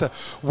up,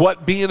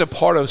 what being a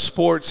part of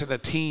sports and a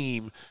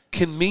team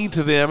can mean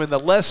to them, and the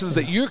lessons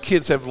that your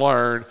kids have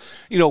learned,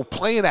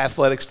 playing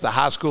athletics at the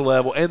high school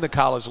level and the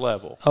college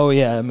level. Oh,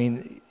 yeah. I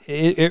mean,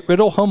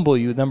 it'll humble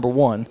you, number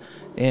one.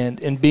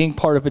 And being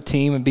part of a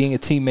team and being a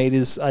teammate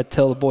is, I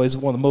tell the boys,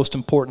 one of the most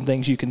important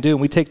things you can do. And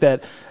we take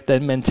that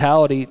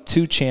mentality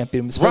to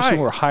champion, especially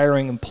when we're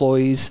hiring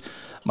employees.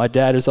 My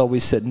dad has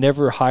always said,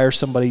 never hire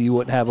somebody you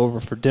wouldn't have over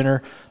for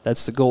dinner.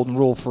 That's the golden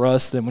rule for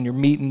us. Then when you're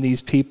meeting these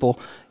people,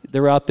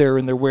 they're out there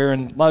and they're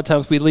wearing, a lot of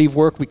times we leave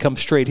work, we come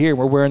straight here and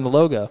we're wearing the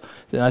logo.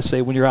 Then I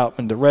say, when you're out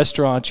in the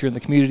restaurants, you're in the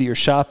community, you're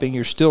shopping,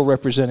 you're still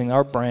representing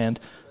our brand.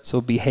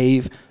 So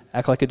behave,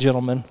 act like a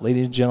gentleman,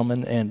 ladies and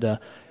gentlemen, and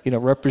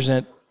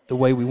represent the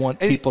way we want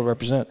people to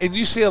represent. And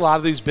you see a lot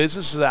of these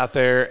businesses out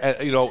there,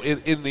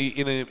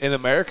 in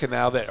America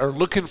now, that are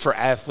looking for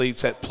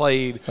athletes that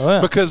played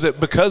because of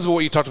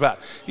what you talked about,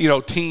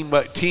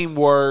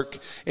 teamwork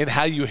and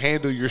how you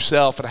handle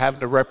yourself and having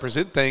to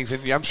represent things.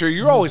 And I'm sure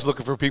you're always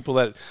looking for people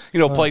that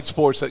played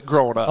sports that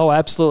growing up. Oh,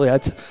 absolutely. I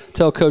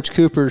tell Coach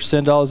Cooper,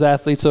 send all his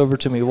athletes over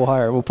to me.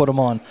 We'll put them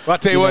on. Well, I'll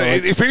tell you what,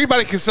 if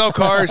anybody can sell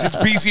cars, it's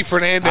BC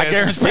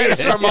Fernandez.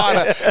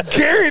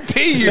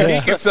 Guarantee you he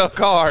can sell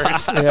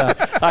cars. Yeah.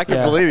 I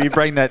can believe you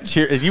bring that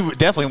cheer. You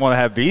definitely want to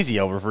have Beasy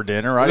over for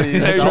dinner, right?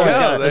 He's always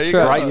got a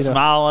bright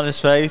smile on his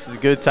face. It's a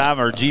good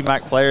time. Or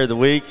GMAC Player of the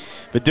Week.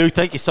 But, Duke,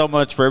 thank you so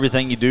much for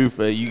everything you do,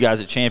 you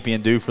guys at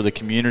Champion do for the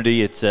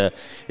community. It's a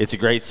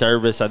great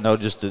service. I know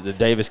just the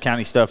Davis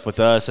County stuff with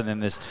us and then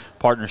this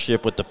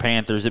partnership with the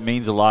Panthers, it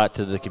means a lot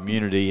to the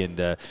community. And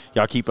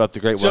y'all keep up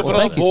the great work. Jumping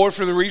on board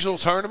for the regional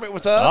tournament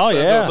with us. Oh,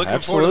 yeah. Looking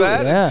absolutely. forward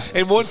to that. Yeah.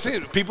 And once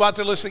people out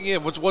there listening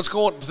in, what's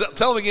going on?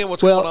 Tell them again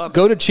what's going on.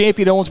 Go to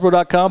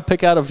championowensboro.com,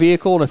 pick out a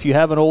vehicle, and if you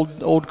have an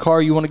old car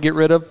you want to get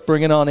rid of,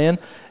 bring it on in,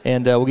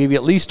 and we'll give you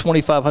at least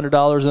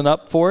 $2,500 and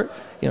up for it.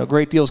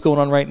 Great deals going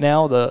on right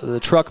now. The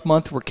truck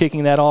month, we're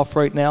kicking that off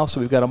right now,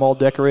 so we've got them all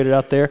decorated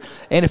out there.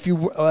 And if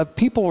you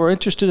people are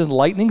interested in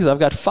Lightnings, I've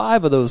got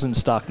 5 of those in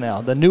stock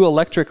now. The new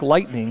electric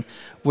Lightning,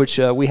 which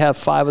we have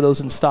 5 of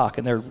those in stock,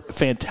 and they're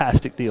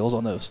fantastic deals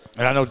on those.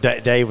 And I know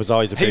Dave was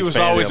always a big fan of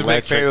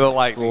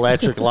the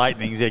electric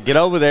Lightnings. Yeah, get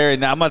over there,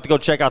 and I'm about to go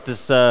check out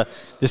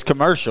this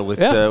commercial with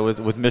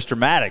Mr.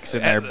 Maddox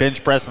in there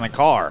bench pressing a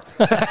car.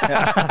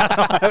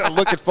 I'm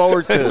looking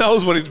forward to it. He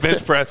knows what he's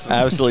bench pressing.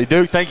 Absolutely.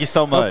 Duke, thank you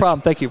so much. No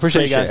problem. Thank you.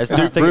 Appreciate you guys. That's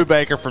Duke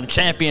Brubaker from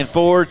Champion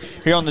Ford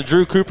here on the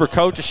Drew Cooper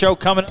Coaches Show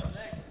coming up.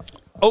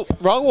 Oh,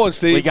 wrong one,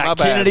 Steve. We got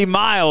Kennedy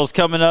Miles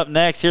coming up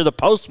next. Here, the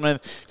postman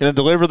going to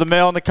deliver the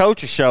mail on the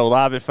Coaches Show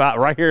live at 5.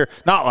 Right here,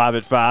 not live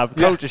at 5.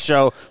 Coaches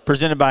Show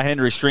presented by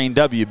Hendrick,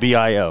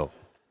 WBIO.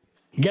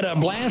 Get a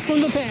blast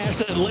from the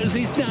past at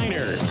Lizzie's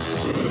Diner.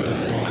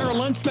 Our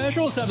lunch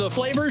specials have the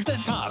flavors that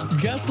top,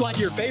 just like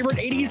your favorite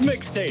 80s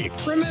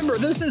mixtape. Remember,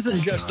 this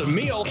isn't just a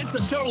meal, it's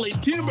a totally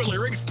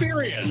tubular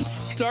experience.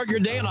 Start your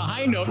day on a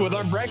high note with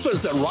our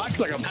breakfast that rocks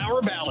like a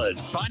power ballad.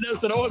 Find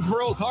us at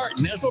Owensboro's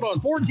heart, nestled on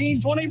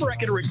 1420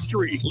 Breckenridge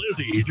Street.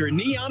 Lizzie's, your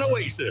neon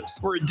oasis,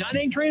 where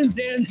dining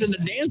transcends into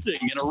dancing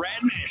in a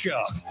rad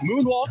mashup.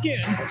 Moonwalk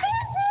in,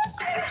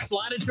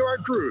 slide into our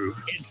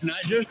groove. It's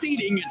not just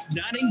eating, it's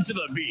dining to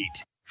the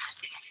beat.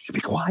 Be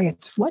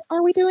quiet. What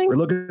are we doing? We're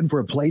looking for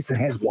a place that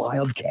has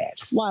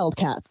wildcats.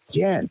 Wildcats.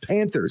 Yeah, and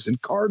panthers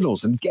and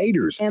cardinals and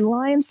gators. And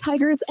lions,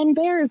 tigers, and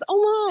bears.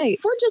 Oh my!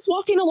 We're just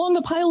walking along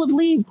a pile of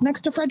leaves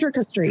next to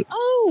Frederica Street.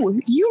 Oh,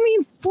 you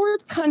mean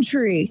sports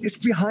country. It's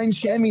behind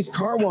Shammy's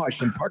Car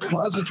Wash and Park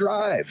Plaza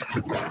Drive.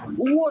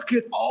 Look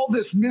at all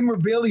this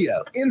memorabilia.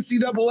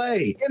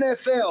 NCAA,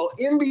 NFL,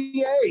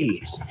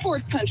 NBA.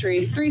 Sports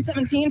country.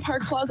 317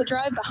 Park Plaza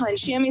Drive behind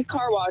Shammy's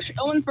Car Wash.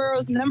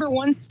 Owensboro's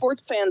 #1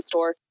 sports fan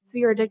store. So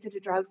you're addicted to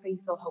drugs, so you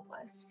feel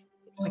hopeless.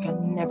 It's like a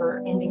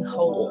never-ending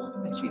hole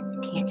that you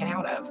can't get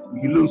out of.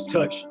 You lose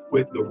touch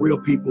with the real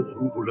people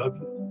who love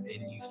you.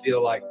 And you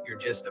feel like you're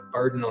just a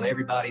burden on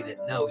everybody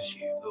that knows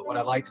you. But what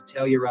I'd like to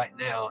tell you right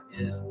now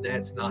is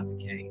that's not the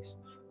case.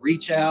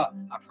 Reach out.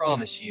 I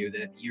promise you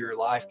that your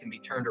life can be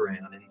turned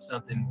around and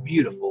something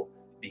beautiful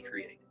be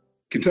created.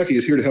 Kentucky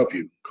is here to help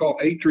you. Call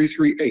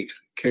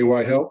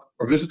 8338-KY-HELP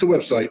or visit the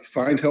website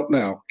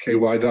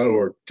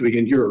findhelpnowky.org to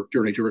begin your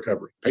journey to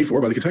recovery. Paid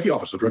for by the Kentucky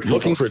Office of Drug Control.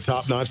 Looking for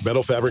top-notch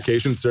metal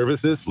fabrication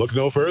services? Look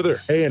no further.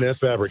 A&S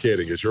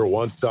Fabricating is your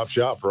one-stop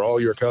shop for all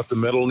your custom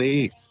metal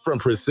needs. From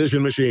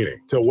precision machining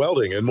to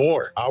welding and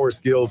more, our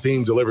skilled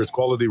team delivers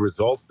quality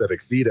results that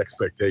exceed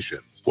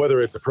expectations.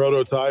 Whether it's a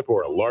prototype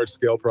or a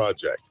large-scale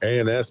project,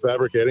 A&S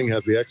Fabricating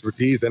has the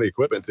expertise and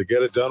equipment to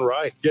get it done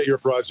right. Get your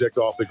project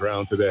off the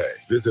ground today.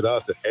 Visit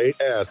us at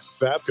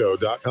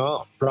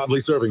asfabco.com. Proudly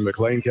serving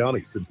McLean County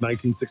since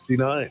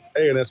 1969.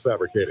 A&S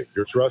Fabricating,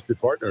 your trusted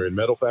partner in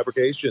metal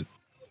fabrication.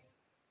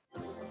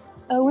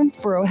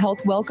 Owensboro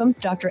Health welcomes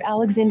Dr.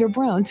 Alexander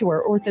Brown to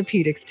our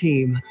orthopedics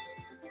team.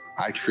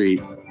 I treat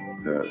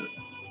the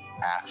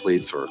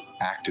athletes or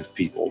active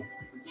people,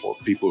 or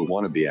people who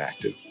want to be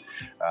active,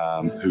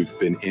 who've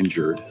been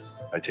injured.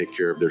 I take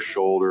care of their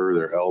shoulder,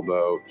 their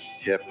elbow,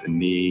 hip, and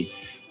knee.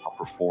 I'll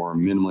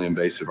perform minimally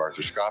invasive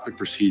arthroscopic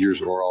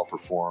procedures, or I'll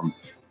perform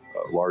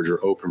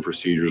larger open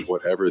procedures,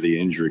 whatever the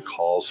injury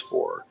calls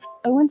for.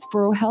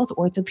 Owensboro Health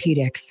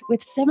Orthopedics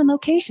with 7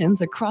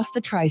 locations across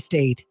the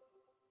tri-state.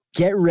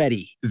 Get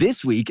ready.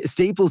 This week,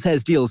 Staples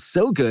has deals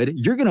so good,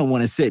 you're going to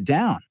want to sit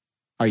down.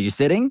 Are you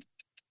sitting?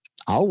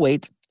 I'll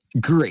wait.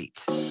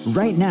 Great.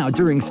 Right now,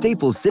 during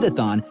Staples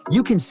Sit-a-thon,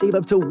 you can save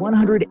up to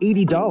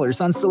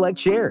 $180 on select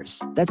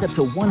chairs. That's up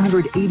to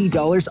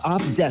 $180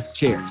 off desk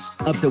chairs,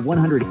 up to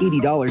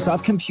 $180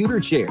 off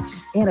computer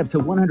chairs, and up to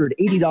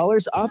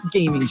 $180 off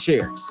gaming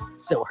chairs.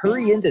 So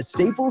hurry into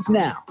Staples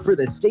now for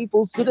the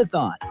Staples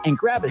Sit-a-thon and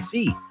grab a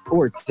seat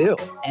or two.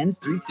 Ends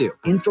 3/2.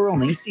 In-store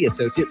only. See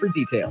associate for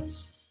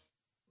details.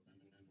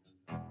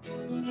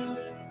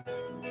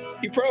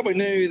 You probably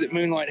knew that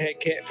Moonlight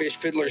had catfish,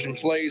 fiddlers, and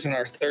fillets on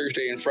our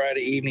Thursday and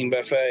Friday evening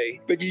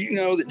buffet. But did you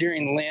know that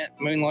during Lent,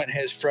 Moonlight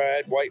has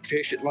fried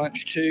whitefish at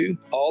lunch too?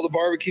 All the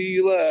barbecue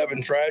you love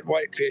and fried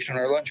whitefish on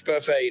our lunch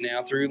buffet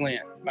now through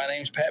Lent. My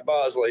name's Pat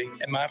Bosley,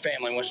 and my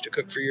family wants to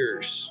cook for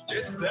yours.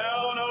 It's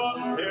down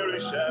on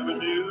Parish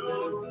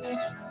Avenue.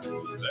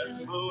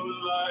 That's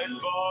Moonlight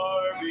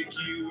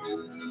Barbecue.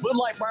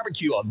 Moonlight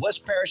Barbecue on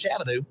West Parish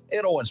Avenue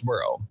in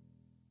Owensboro.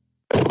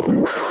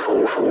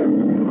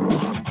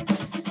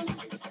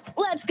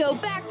 Let's go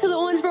back to the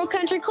Owensboro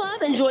Country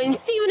Club and join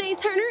Stephen A.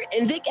 Turner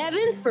and Vic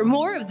Evans for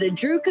more of the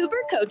Drew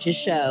Cooper Coaches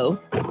Show.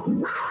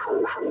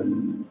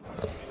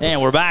 And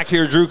we're back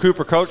here, Drew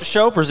Cooper Coaches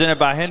Show, presented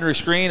by Hendrick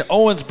Screen,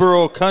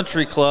 Owensboro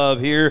Country Club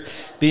here,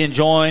 being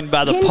joined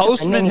by the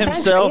postman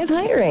himself. Is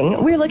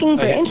hiring. We're looking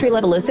for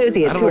entry-level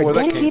associates who are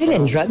dedicated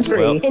and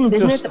drug-free, in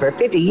business over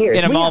 50 years.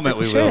 In a moment,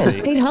 we will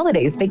be. Paid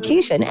holidays,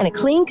 vacation, and a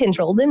clean,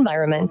 controlled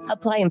environment.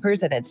 Apply in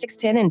person at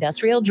 610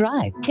 Industrial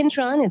Drive.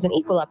 Kentron is an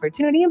equal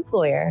opportunity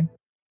employer.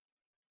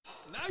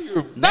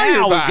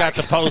 Now we've got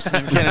the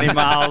postman, Kennedy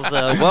Miles.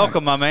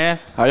 Welcome, my man.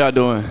 How y'all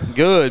doing?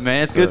 Good,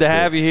 man. It's good to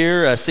have you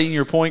here. A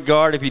senior point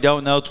guard, if you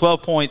don't know.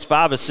 12 points,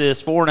 5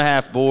 assists,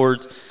 4.5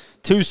 boards,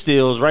 2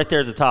 steals right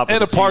there at the top.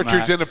 And a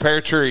partridge in a pear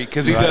tree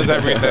because he does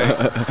everything.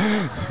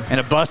 And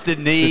a busted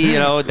knee,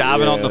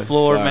 diving on the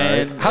floor,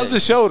 man. Right. How's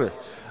his shoulder?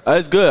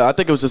 It's good. I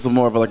think it was just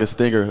more of like a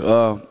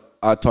stinger.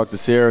 I talked to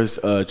Sarah's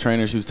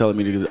trainer. She was telling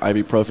me to get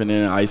ibuprofen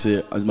in and ice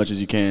it as much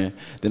as you can.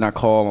 Then I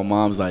called. My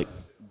mom's like,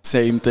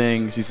 same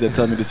thing. She said,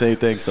 tell me the same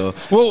thing. So,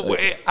 well,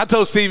 I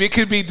told Steve it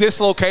could be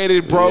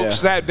dislocated, broke,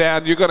 snapped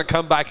down. You're going to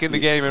come back in the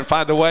game and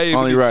find a way.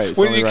 Only right.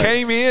 When you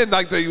came in,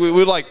 we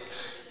were like,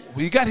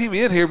 well, you got him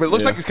in here, but it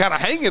looks like he's kind of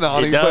hanging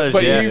on him.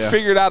 But you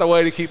figured out a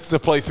way to keep the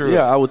play through.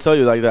 Yeah, I will tell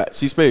you like that.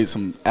 She sprayed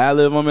some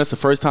ad-lib on me. It's the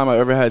first time I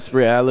ever had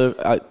spray ad-lib.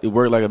 It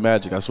worked like a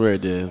magic. I swear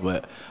it did.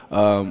 But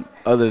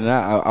other than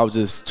that, I was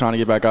just trying to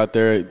get back out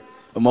there.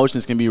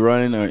 Emotions can be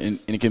running, and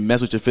it can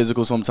mess with your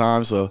physical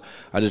sometimes. So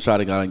I just try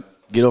to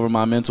get over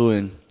my mental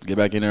and get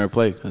back in there and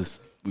play because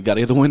we got to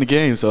get to win the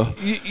game. So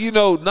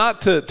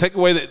not to take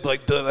away that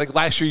like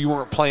last year you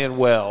weren't playing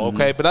well,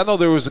 okay? But I know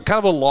there was kind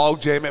of a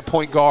log jam at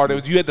point guard.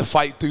 You had to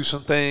fight through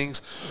some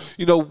things.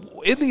 In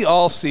the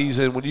off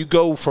season, when you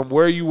go from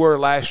where you were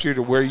last year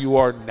to where you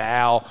are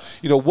now,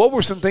 what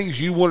were some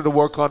things you wanted to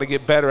work on to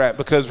get better at?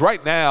 Because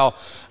right now,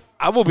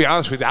 I'm gonna be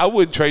honest with you, I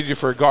wouldn't trade you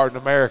for a guard in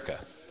America.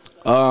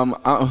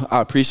 I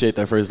appreciate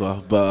that first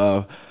off,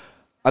 but.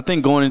 I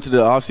think going into the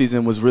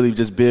offseason was really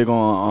just big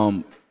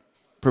on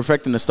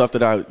perfecting the stuff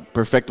that I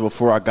perfected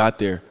before I got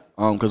there.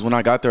 Because when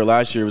I got there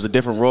last year, it was a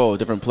different role, a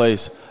different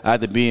place I had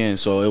to be in.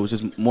 So it was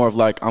just more of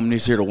like, I'm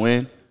just here to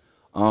win.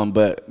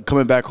 But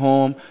coming back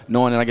home,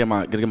 knowing that I get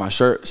my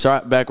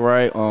shot back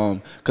right.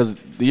 Because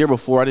the year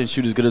before, I didn't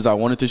shoot as good as I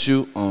wanted to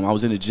shoot. I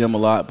was in the gym a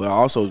lot, but I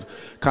also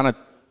kind of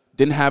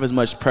didn't have as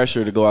much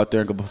pressure to go out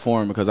there and go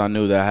perform because I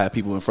knew that I had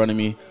people in front of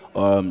me.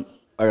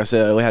 Like I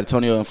said, we had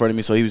Antonio in front of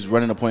me, so he was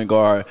running the point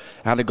guard.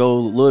 I had to go a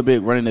little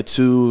bit running the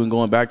 2 and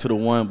going back to the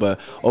 1. But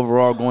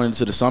overall, going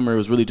into the summer, it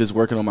was really just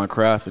working on my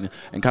craft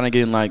and kind of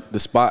getting like the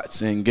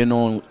spots and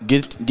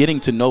getting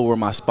to know where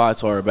my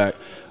spots are back.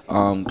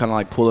 Kind of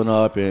like pulling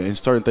up and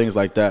certain things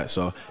like that.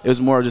 So it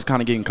was more just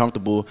kind of getting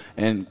comfortable.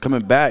 And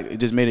coming back, it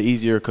just made it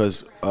easier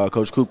because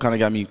Coach Coop kind of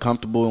got me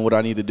comfortable in what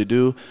I needed to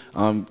do.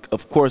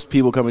 Of course,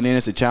 people coming in,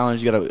 it's a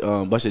challenge. You got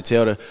to bust your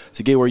tail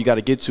to get where you got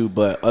to get to.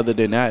 But other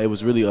than that, it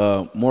was really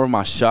more of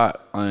my shot.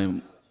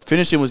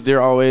 Finishing was there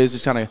always,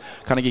 just kind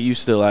of get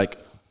used to like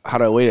how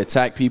to way to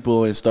attack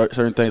people and start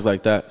certain things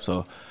like that.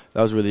 So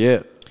that was really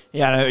it.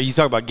 Yeah, you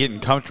talk about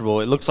getting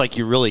comfortable. It looks like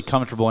you're really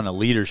comfortable in a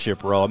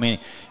leadership role. I mean,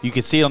 you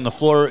can see it on the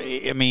floor.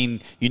 I mean,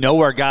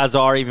 where guys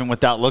are even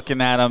without looking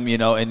at them,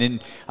 and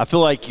then I feel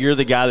like you're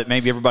the guy that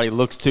maybe everybody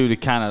looks to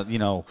kind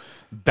of,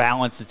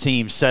 balance the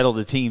team, settle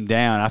the team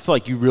down. I feel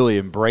like you really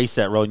embrace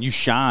that role and you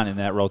shine in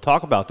that role.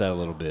 Talk about that a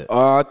little bit.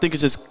 I think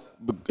it's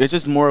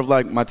just more of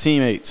like my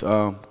teammates.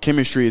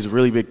 Chemistry is a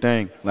really big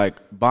thing, like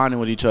bonding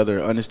with each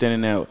other,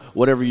 understanding that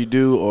whatever you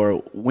do or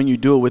when you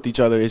do it with each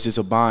other, it's just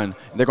a bond.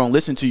 They're going to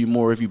listen to you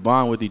more if you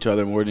bond with each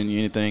other more than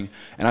anything.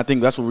 And I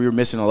think that's what we were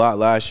missing a lot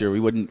last year.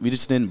 We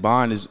just didn't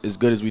bond as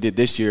good as we did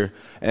this year.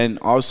 And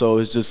also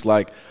it's just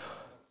like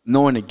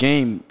knowing the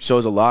game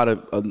shows a lot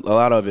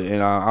of it,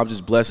 and I'm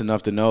just blessed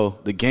enough to know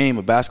the game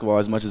of basketball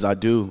as much as I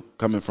do,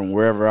 coming from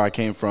wherever I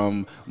came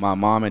from. My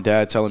mom and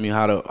dad telling me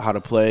how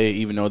to play,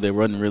 even though they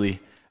wasn't really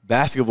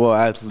basketball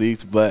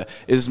athletes, but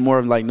it's more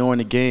of like knowing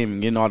the game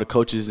and getting all the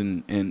coaches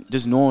and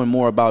just knowing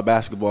more about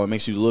basketball. It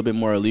makes you a little bit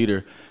more a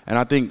leader. And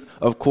I think,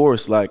 of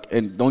course,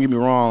 and don't get me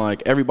wrong,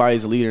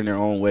 everybody's a leader in their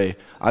own way.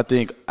 I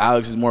think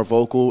Alex is more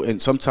vocal,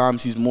 and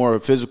sometimes he's more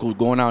physical,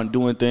 going out and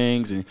doing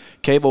things, and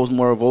K-Bo's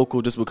more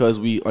vocal just because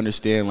we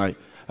understand,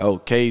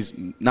 K's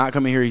not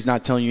coming here, he's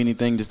not telling you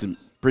anything just to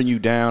bring you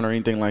down or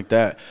anything like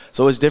that.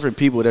 So it's different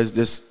people that's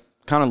just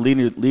kind of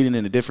leading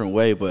in a different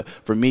way. But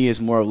for me, it's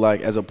more of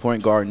as a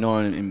point guard,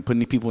 knowing and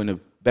putting people in the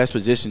best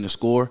position to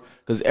score,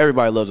 because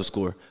everybody loves to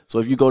score. So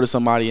if you go to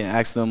somebody and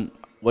ask them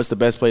what's the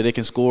best play they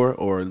can score,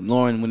 or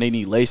knowing when they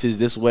need laces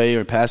this way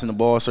or passing the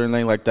ball, a certain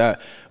thing like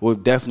that, will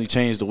definitely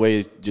change the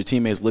way your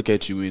teammates look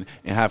at you and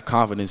have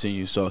confidence in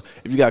you. So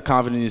if you got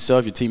confidence in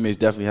yourself, your teammates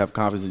definitely have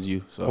confidence in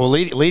you. So. Well,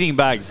 leading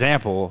by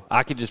example,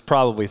 I could just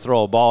probably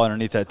throw a ball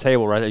underneath that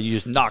table right there. You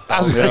just knock the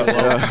table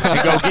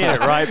and go get it,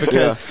 right?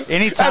 Because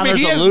anytime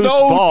there's a loose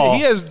ball.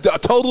 He has a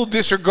total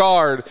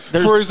disregard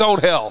for his own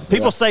health.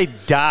 People say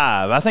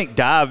dive. I think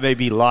dive may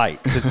be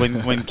light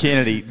when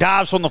Kennedy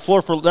dives on the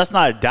floor that's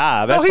not a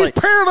dive. No, That's he's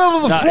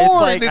parallel to the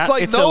floor, and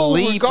it's no a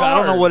leap. regard. I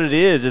don't know what it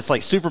is. It's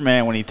like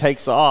Superman when he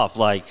takes off.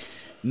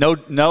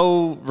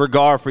 No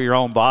regard for your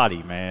own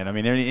body, man. I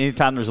mean,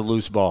 anytime there's a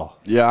loose ball.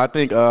 Yeah, I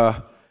think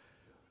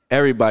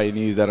everybody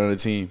needs that on the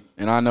team.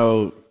 And I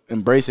know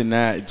embracing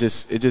that, it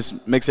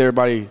just makes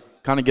everybody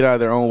kind of get out of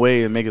their own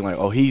way and make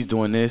it he's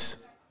doing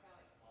this.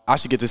 I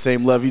should get the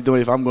same love he's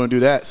doing if I'm going to do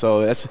that.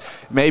 So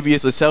maybe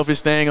it's a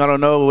selfish thing. I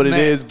don't know what it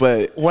is.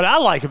 But what I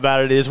like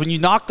about it is when you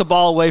knock the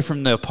ball away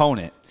from the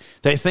opponent,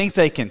 they think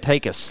they can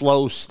take a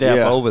slow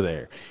step over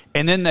there.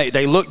 And then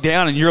they look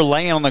down and you're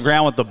laying on the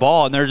ground with the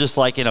ball, and they're just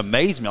in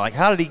amazement.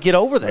 How did he get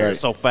over there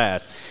so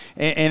fast?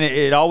 And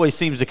it always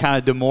seems to kind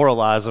of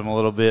demoralize them a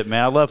little bit,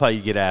 man. I love how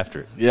you get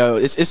after it. Yeah,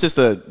 it's just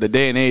the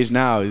day and age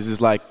now. It's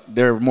just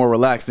they're more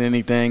relaxed than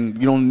anything.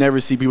 You don't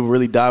never see people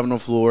really dive on the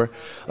floor.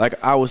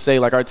 I would say,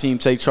 our team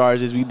take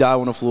charges. We dive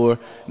on the floor.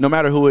 No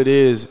matter who it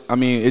is, I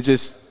mean, it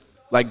just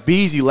 –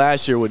 Beasley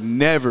last year would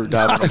never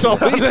dive on the floor.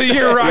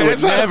 You're right. He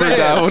would never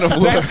dive on the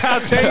floor. That's how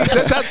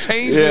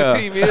changed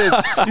this team is.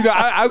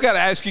 I've got to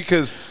ask you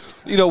because –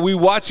 we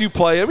watch you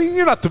play. I mean,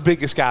 you're not the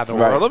biggest guy in the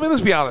world. I mean,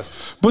 let's be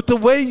honest. But the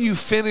way you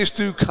finish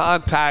through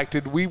contact,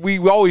 and we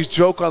always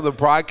joke on the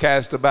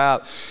broadcast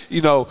about,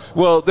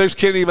 there's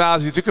Kennedy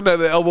Miles. He took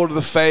another elbow to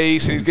the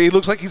face, and he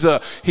looks like he's a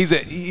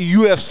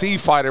UFC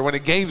fighter when the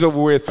game's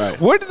over with.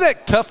 Right. Where did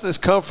that toughness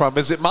come from?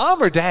 Is it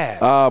mom or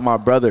dad? My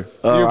brother.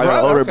 Your I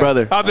got an older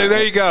brother. Oh,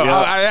 there you go.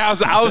 Yeah.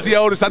 I was the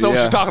oldest. I know what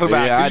you're talking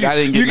about. Yeah, I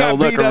didn't get no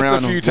look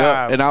around him. A few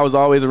times. And I was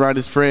always around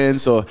his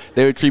friends, so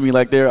they would treat me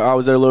like I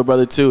was their little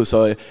brother too.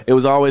 So it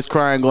was always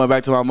crying, going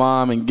back to my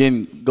mom and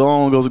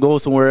go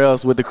somewhere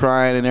else with the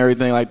crying and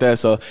everything like that.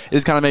 So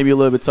it's kind of made me a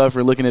little bit tougher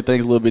and looking at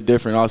things a little bit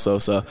different also.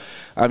 So,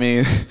 I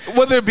mean.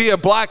 Whether it be a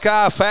black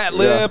eye, fat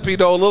lip, a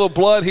little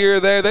blood here or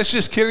there, that's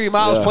just Kennedy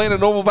Miles playing a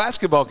normal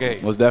basketball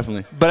game. Most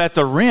definitely. But at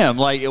the rim,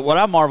 what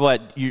I marvel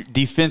at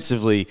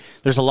defensively,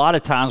 there's a lot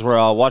of times where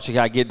I'll watch a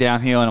guy get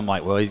downhill and I'm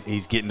like, well,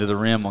 he's getting to the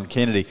rim on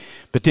Kennedy.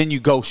 But then you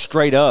go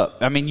straight up.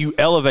 I mean, you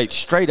elevate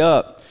straight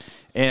up.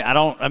 And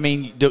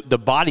the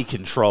body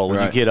control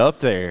when you get up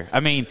there. I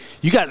mean,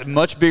 you got a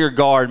much bigger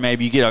guard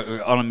maybe. You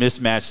get on a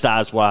mismatch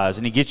size-wise,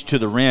 and he gets you to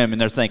the rim,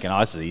 and they're thinking,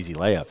 this is an easy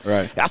layup.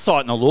 Right. I saw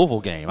it in the Louisville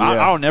game. Yeah.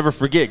 I'll never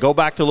forget. Go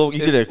back to Louisville.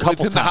 You did it a couple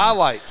times. It's in the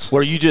highlights.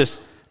 Where you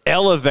just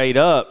elevate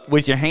up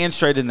with your hand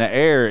straight in the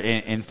air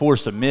and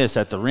force a miss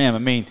at the rim. I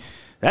mean,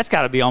 that's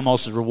got to be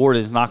almost as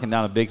rewarding as knocking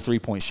down a big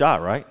three-point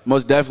shot, right?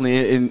 Most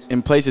definitely.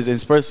 In places,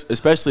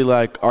 especially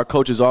our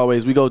coaches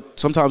always,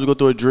 sometimes we go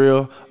through a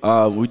drill.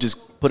 We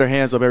just put our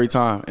hands up every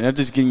time. And that's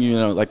just giving you,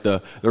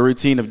 the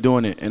routine of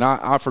doing it. And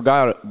I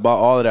forgot about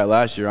all of that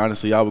last year.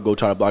 Honestly, I would go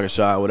try to block a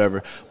shot or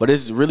whatever. But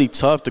it's really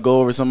tough to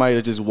go over somebody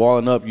that's just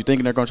walling up. You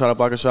thinking they're going to try to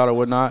block a shot or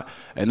whatnot,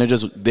 and they're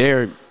just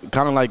there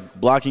kind of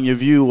blocking your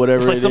view, whatever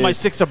it's like somebody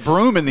sticks a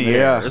broom in the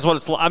air. That's what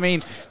it's like. I mean,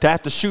 to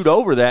have to shoot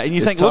over that. And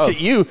you think, tough. Look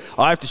at you.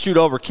 I have to shoot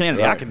over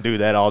Kennedy. Right. I can do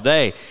that all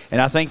day.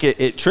 And I think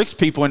it tricks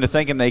people into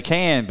thinking they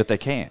can, but they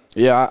can't.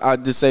 Yeah, I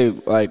just say,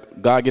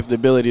 God gives the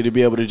ability to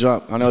be able to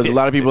jump. I know there's a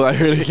lot of people out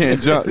here that can't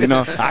jump,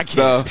 I can't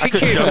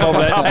jump over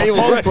that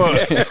phone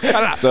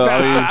book. So,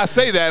 I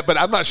say that, but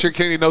I'm not sure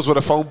Kennedy knows what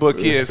a phone book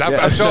is.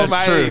 I'm showing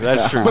my age.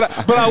 That's true.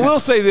 But I will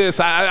say this.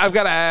 I've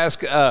got to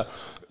ask,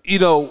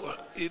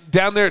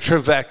 down there at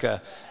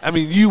Trevecca, I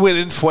mean, you went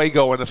in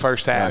fuego in the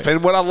first half. Right.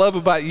 And what I love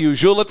about you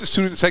is you'll let the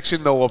student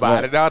section know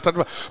about it. Now,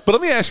 but let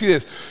me ask you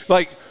this.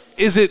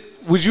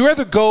 Would you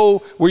rather go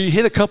where you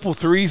hit a couple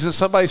threes in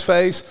somebody's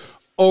face,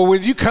 or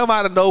when you come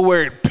out of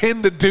nowhere and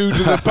pin the dude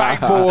to the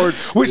backboard,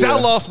 which I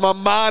lost my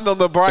mind on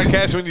the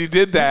broadcast when you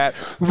did that,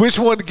 which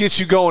one gets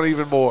you going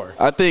even more?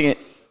 I think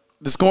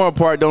the scoring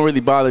part don't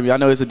really bother me. I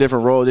know it's a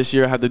different role this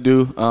year I have to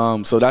do.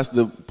 So that's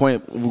the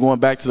point. We're going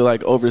back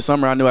to over the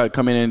summer, I knew I'd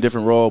come in a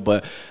different role,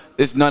 but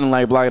it's nothing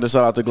like blocking a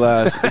shot out the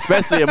glass,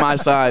 especially at my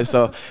size.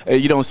 So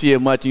you don't see it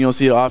much, and you don't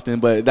see it often.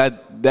 But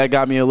that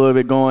got me a little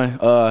bit going.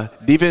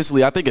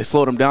 Defensively, I think it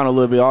slowed them down a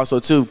little bit also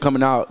too.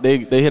 Coming out, they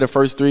hit a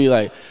first three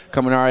like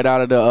coming right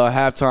out of the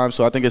halftime.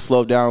 So I think it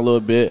slowed down a little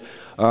bit.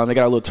 They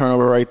got a little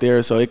turnover right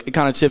there, so it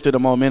kind of shifted the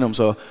momentum.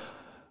 So.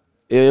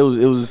 It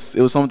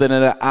was something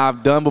that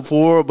I've done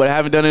before, but I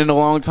haven't done it in a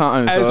long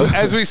time. So.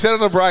 As we said on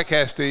the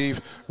broadcast,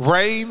 Steve,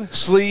 rain,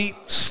 sleet,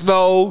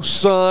 snow,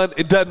 sun,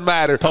 it doesn't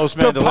matter.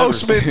 Postman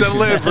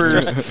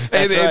delivers,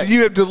 and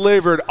you have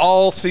delivered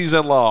all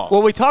season long.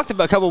 Well, we talked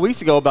about a couple of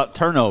weeks ago about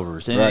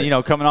turnovers, and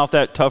right. Coming off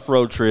that tough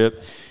road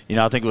trip,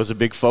 I think it was a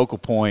big focal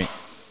point.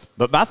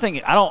 But my thing,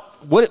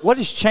 what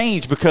has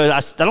changed,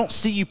 because I don't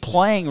see you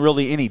playing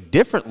really any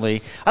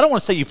differently. I don't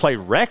want to say you play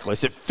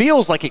reckless. It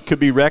feels like it could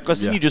be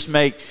reckless, and you just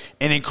make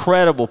an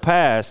incredible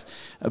pass.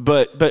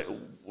 But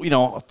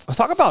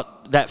talk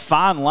about that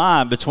fine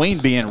line between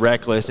being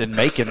reckless and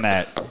making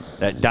that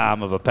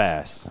dime of a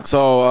pass.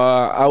 So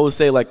I would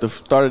say like the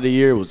start of the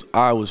year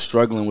I was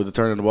struggling with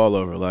turning the ball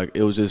over. Like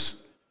it was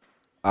just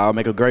I'll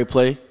make a great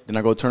play, then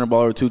I go turn the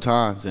ball over 2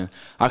 times. And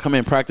I come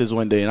in practice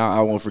one day, and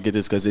I won't forget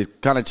this because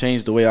it kind of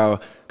changed the way I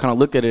kind of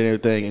looked at it and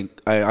everything. And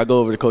I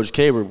go over to Coach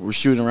K, we're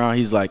shooting around.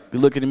 He's like,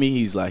 looking at me,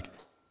 he's like,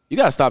 you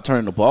got to stop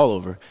turning the ball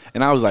over.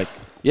 And I was like,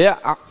 yeah,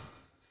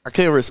 I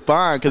can't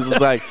respond because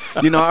it's like,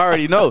 I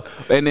already know.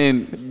 And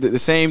then the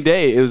same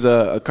day, it was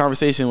a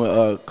conversation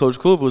with Coach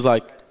Kluber was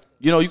like,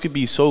 you could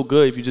be so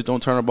good if you just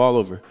don't turn the ball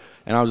over.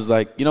 And I was just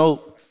like,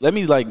 let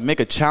me like make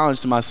a challenge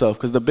to myself,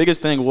 because the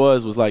biggest thing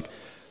was like,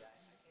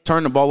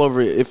 turn the ball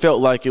over, it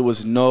felt like it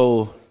was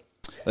no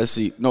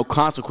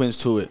consequence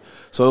to it.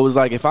 So it was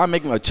like if I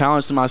make a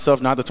challenge to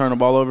myself not to turn the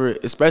ball over,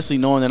 especially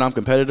knowing that I'm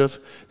competitive,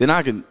 then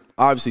I can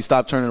obviously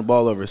stop turning the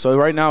ball over. So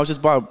right now it's just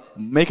about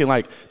making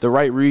like the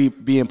right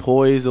read, being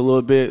poised a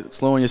little bit,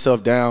 slowing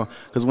yourself down.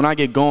 Because when I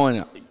get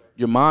going,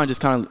 your mind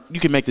just kind of, you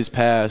can make this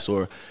pass,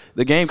 or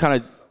the game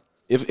kind of,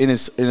 if in a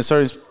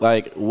certain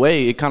like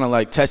way, it kind of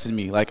like tested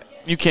me. Like,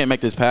 you can't make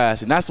this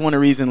pass. And that's one of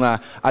the reasons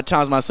I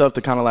challenge myself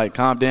to kind of like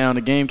calm down.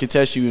 The game can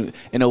test you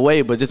in a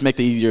way, but just make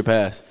the easier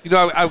pass.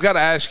 I've got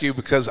to ask you,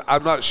 because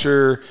I'm not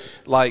sure,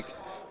 like,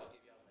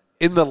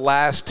 in the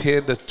last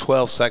 10 to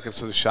 12 seconds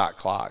of the shot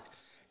clock,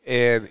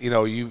 and,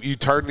 you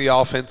turn the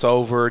offense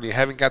over and you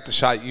haven't got the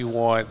shot you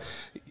want,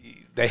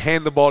 they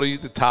hand the ball to you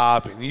at the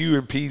top, and you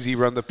and Peasy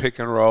run the pick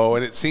and roll,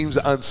 and it seems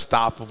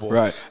unstoppable.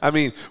 Right. I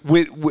mean,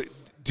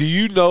 do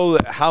you know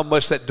how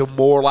much that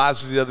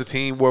demoralizes the other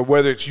team, where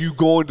whether it's you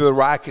going to the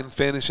rack and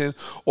finishing,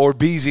 or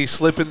Beasley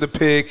slipping the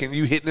pick and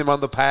you hitting him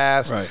on the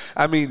pass? Right.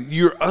 I mean,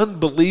 you're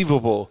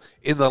unbelievable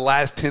in the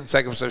last 10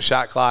 seconds of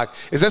shot clock.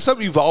 Is that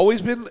something you've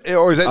always been,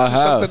 or is that just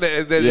something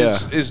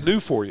that is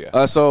new for you?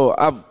 So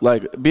I've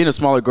like being a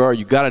smaller guard,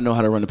 you got to know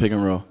how to run the pick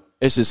and roll.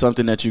 It's just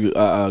something that you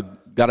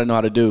got to know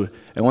how to do.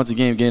 And once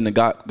again, getting the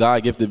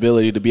God-gifted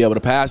ability to be able to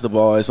pass the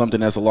ball is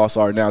something that's a lost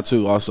art now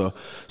too also.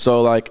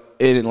 So like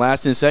in the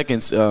last 10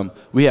 seconds,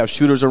 we have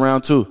shooters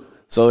around too.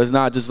 So it's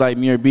not just like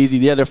me or Beasley.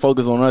 Yeah, they're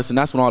focused on us, and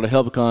that's when all the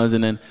help comes,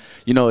 and then,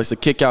 it's a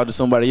kick out to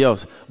somebody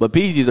else. But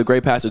Beasley's a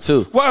great passer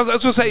too. Well, I was going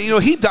to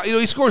say,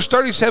 he scores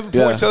 37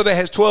 points, the other day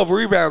has 12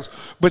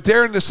 rebounds, but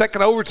they're in the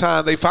second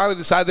overtime. They finally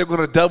decide they're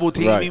going to double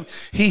team him.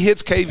 He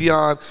hits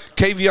Kavion.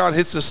 Kavion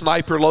hits the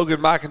sniper, Logan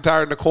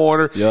McIntyre, in the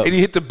corner, and he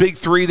hit the big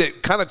three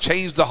that kind of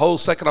changed the whole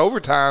second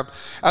overtime.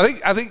 I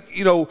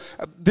think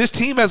this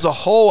team as a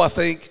whole, I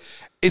think,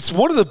 it's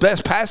one of the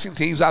best passing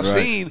teams I've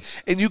seen,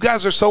 and you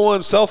guys are so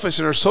unselfish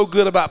and are so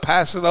good about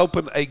passing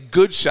open a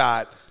good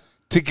shot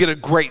to get a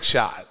great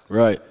shot.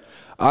 Right.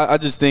 I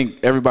just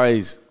think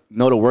everybody's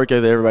know the work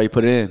ethic everybody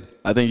put in.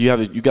 I think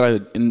you got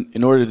to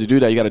in order to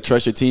do that, you got to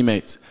trust your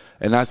teammates,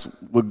 and that's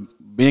what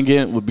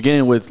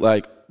beginning with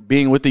like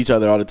being with each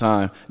other all the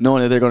time,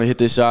 knowing that they're going to hit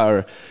this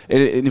shot.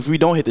 And if we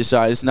don't hit the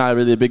shot, it's not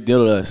really a big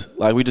deal to us.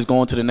 Like, we just go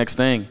on to the next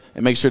thing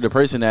and make sure the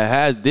person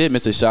that did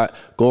miss the shot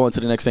go on to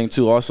the next thing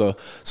too also.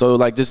 So,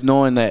 like, just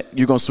knowing that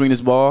you're going to swing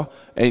this ball,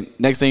 and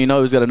next thing you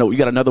know, you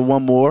got another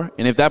one more.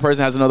 And if that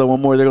person has another one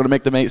more, they're going to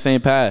make the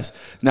same pass.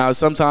 Now,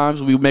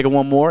 sometimes we make it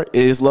one more.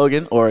 It's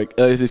Logan or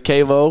it's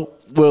Kavo.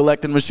 We'll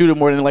elect them to shoot it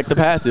more than like to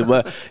pass it,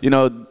 but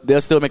they'll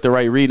still make the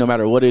right read no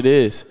matter what it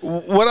is.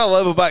 What I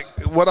love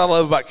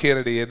about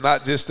Kennedy, and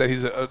not just that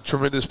he's a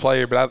tremendous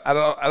player, but I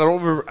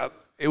don't remember.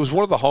 It was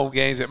one of the home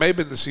games. It may have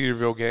been the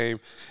Cedarville game,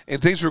 and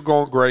things were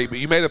going great. But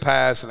you made a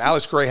pass, and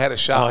Alex Gray had a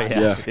shot,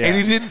 and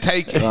he didn't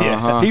take it.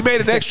 He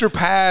made an extra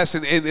pass,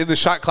 and in the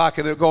shot clock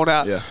ended up going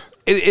out. Yeah.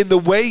 In the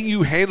way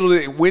you handled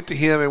it and went to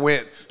him and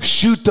went,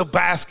 shoot the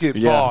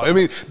basketball. I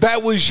mean,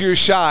 that was your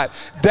shot.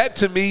 That,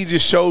 to me,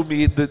 just showed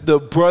me the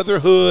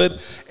brotherhood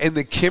and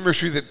the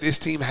chemistry that this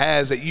team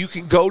has, that you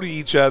can go to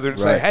each other and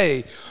say,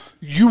 hey,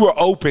 you were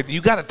open. You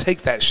got to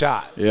take that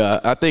shot. Yeah,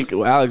 I think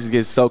Alex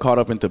gets so caught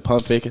up into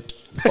pump faking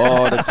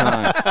all the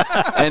time.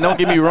 And don't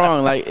get me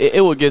wrong, like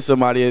it will get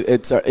somebody.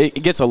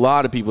 It gets a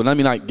lot of people. Let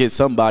me not get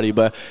somebody,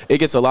 but it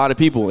gets a lot of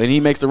people, and he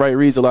makes the right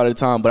reads a lot of the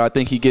time. But I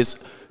think he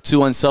gets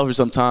too unselfish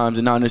sometimes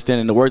and not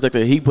understanding the work that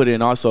he put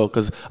in also.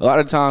 Because a lot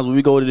of times when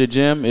we go to the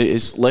gym,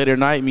 it's later at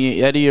night, me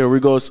and Eddie, or we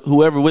go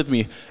whoever with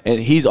me, and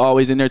he's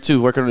always in there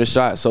too working on the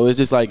shot. So it's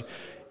just like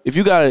if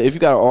you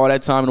got all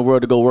that time in the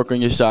world to go work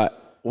on your shot,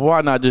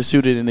 why not just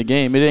shoot it in the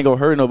game? It ain't gonna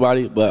hurt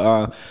nobody.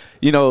 But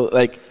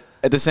like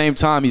at the same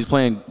time, he's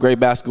playing great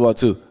basketball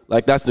too.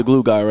 Like that's the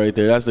glue guy right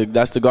there.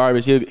 That's the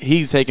garbage.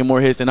 He's taking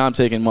more hits than I'm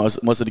taking most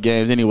of the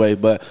games anyway.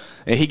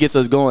 And he gets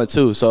us going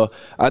too. So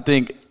I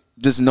think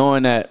just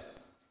knowing that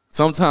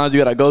sometimes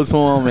you gotta go to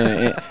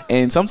him,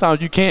 and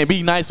sometimes you can't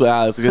be nice with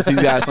Alex because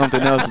he's got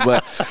something else.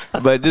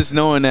 But just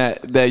knowing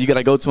that you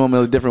gotta go to him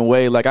in a different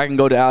way. Like I can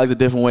go to Alex a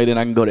different way than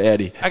I can go to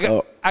Eddie.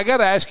 I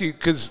gotta ask you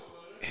because.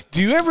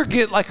 Do you ever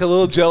get like a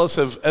little jealous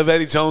of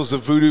Eddie Jones, the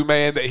voodoo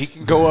man, that he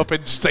can go up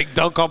and just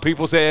dunk on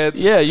people's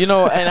heads? Yeah,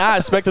 and I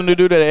expect him to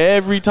do that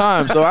every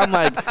time. So I'm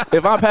like,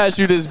 if I pass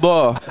you this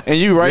ball and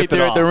you right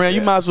there at the rim,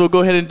 you might as well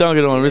go ahead and dunk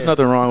it on him. There's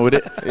nothing wrong with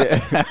it.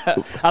 Yeah.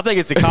 I think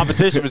it's a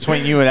competition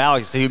between you and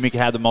Alex to see who can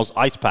have the most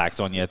ice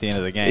packs on you at the end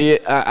of the game.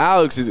 Yeah,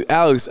 Alex.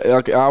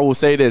 I will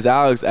say this: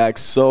 Alex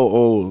acts so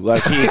old.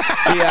 Like he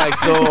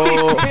acts so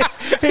old.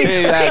 He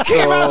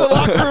came out of the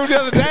locker room the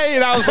other day,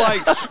 and I was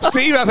like,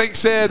 Steve, I think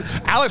said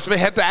Alex may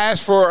have to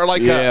ask for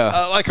like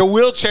a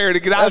wheelchair to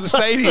get out of the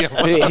stadium.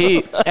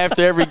 he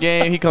after every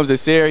game, he comes to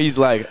Sarah. He's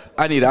like,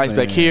 I need an ice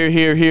pack here.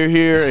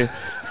 And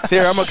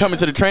Sarah, I'm going to come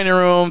into the training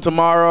room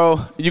tomorrow.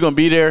 You going to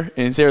be there?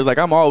 And Sarah's like,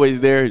 I'm always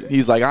there.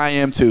 He's like, I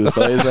am too.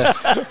 So it's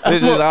like,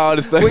 this is all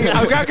the stuff.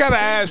 I've got to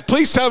ask,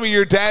 please tell me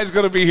your dad's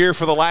going to be here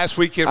for the last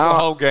weekend for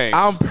home games.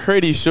 I'm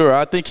pretty sure.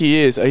 I think he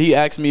is. He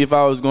asked me if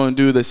I was going to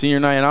do the senior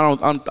night, and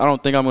I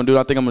don't think I'm going to do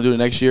it. I think I'm going to do it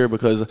next year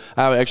because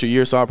I have an extra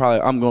year, so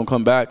I'm going to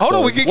come back. Hold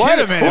on, we can get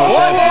it.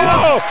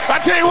 Whoa. I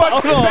tell you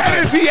what, that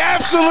is the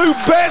absolute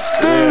best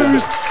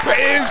news.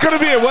 It's going to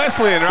be at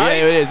Wesleyan, right?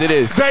 Yeah, it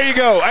is. There you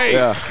go. Hey,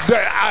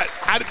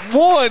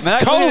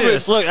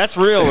 COVID. Look, that's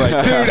real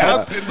right there.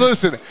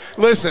 Dude,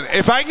 listen.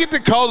 If I get to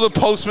call the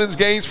Postman's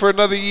games for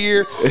another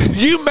year,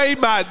 you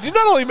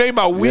not only made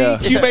my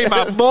week, you made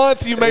my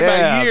month, you made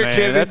my year,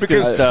 Kennedy,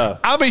 because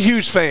I'm a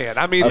huge fan.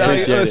 I mean,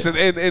 listen,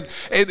 and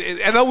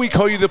I know we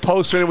call you the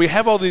Postman, and we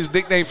have all these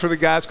nicknames for the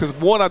guys because,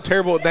 one, I'm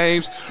terrible at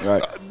names.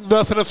 Right.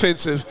 Nothing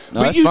offensive.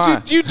 No,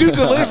 but you do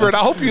deliver it. I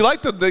hope you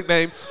like the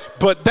nickname.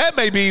 But that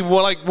may be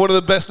one of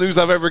the best news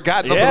I've ever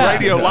gotten on the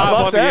radio live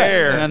on the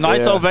air. And a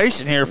nice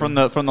ovation here from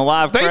the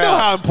live crowd. They know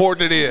how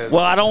important it is.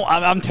 Well,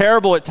 I'm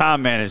terrible at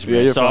time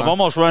management, so I've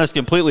almost run us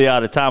completely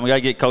out of time. We got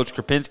to get Coach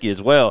Krapinski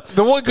as well.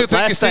 The one good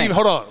thing is, Steve,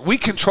 hold on. We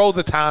control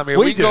the time here.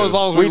 We can go as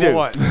long as we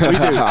want. We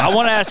do. I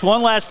want to ask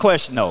one last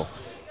question, though.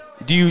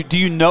 Do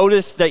you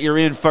notice that you're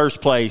in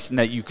first place and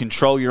that you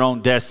control your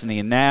own destiny,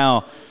 and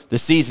now the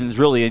season's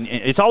really –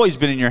 it's always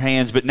been in your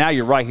hands, but now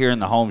you're right here in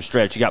the home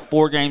stretch. You got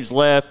 4 games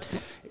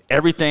left.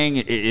 Everything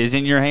is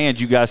in your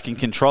hands. You guys can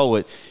control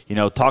it.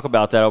 Talk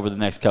about that over the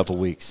next couple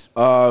of weeks.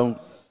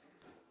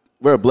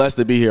 We're blessed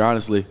to be here,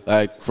 honestly.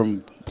 Like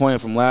from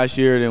last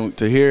year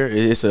to here,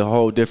 it's a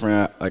whole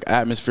different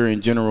atmosphere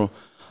in general.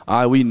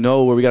 We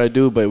know what we got to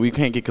do, but we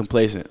can't get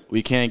complacent.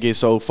 We can't get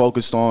so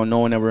focused on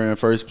knowing that we're in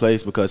first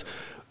place because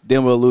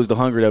then we'll lose the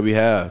hunger that we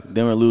have.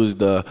 Then we'll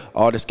lose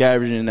all the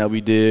scavenging that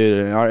we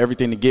did and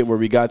everything to get where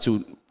we got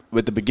to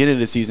with the beginning of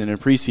the season and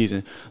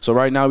preseason. So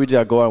right now we just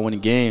got to go out and win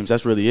games.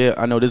 That's really it.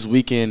 I know this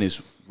week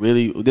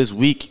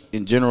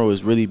in general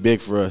is really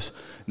big for us,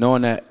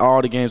 knowing that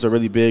all the games are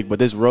really big, but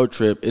this road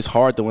trip, it's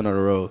hard to win on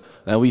the road.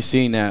 And we've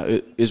seen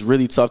that. It's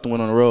really tough to win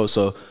on the road.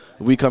 So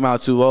if we come out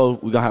 2-0, we're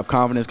going to have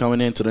confidence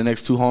coming into the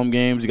next 2 home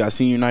games. We got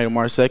senior night on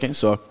March 2nd,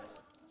 so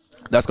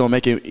that's going to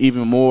make it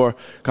even more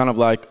kind of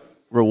like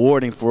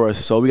rewarding for us.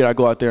 So we got to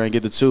go out there and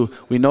get the 2.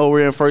 We know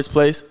we're in first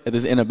place.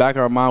 In the back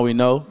of our mind, we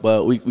know,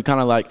 but we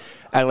kind of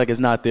act like it's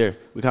not there.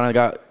 We kind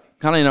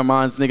of in our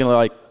minds thinking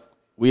like,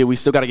 we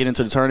still got to get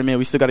into the tournament.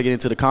 We still got to get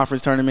into the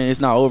conference tournament.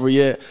 It's not over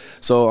yet.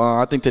 So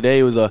I think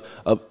today was a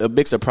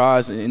big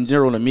surprise in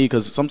general to me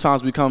because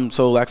sometimes we come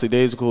so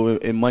lackadaisical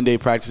in Monday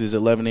practices at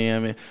 11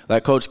 a.m. And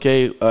like Coach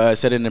K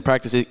said in the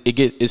practice,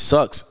 it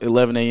sucks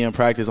 11 a.m.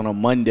 practice on a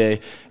Monday.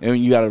 And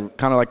you got to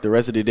kind of like the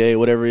rest of the day,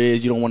 whatever it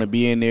is, you don't want to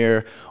be in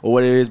there or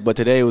what it is. But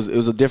today it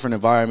was a different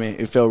environment.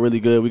 It felt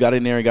really good. We got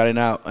in there and got it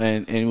out,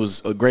 and it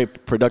was a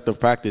great productive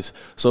practice.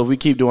 So if we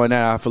keep doing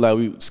that, I feel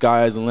like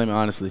sky is the limit,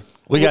 honestly.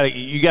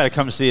 You got to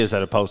come see us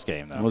at a post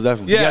game, though. Most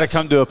definitely. You got to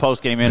come do a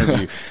post game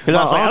interview. Because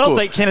I don't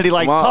think Kennedy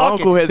likes talking. My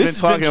uncle has been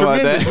talking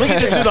about that. We can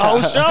just do the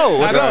whole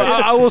show. I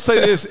know. I will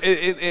say this,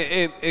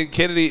 and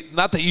Kennedy,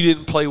 not that you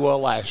didn't play well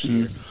last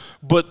year,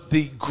 but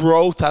the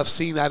growth I've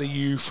seen out of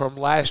you from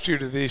last year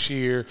to this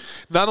year,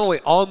 not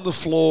only on the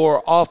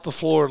floor, off the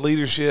floor,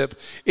 leadership,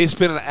 it's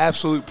been an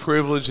absolute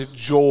privilege and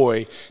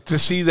joy to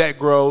see that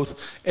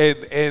growth. And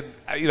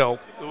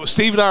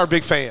Steve and I are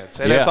big fans,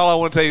 and that's all I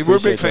want to tell you. We're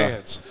big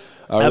fans.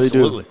 I really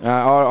Absolutely. do.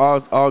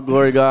 All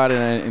glory to God,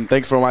 and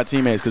thanks for my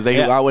teammates because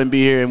I wouldn't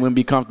be here and wouldn't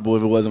be comfortable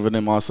if it wasn't for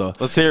them also.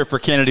 Let's hear it for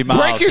Kennedy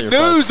Miles. Breaking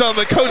news on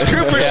the Coach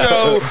Cooper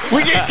Show.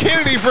 We get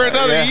Kennedy for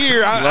another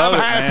year. I'm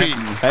happy.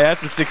 Man. Hey,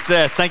 that's a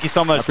success. Thank you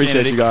so much,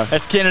 appreciate Kennedy. you guys.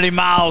 That's Kennedy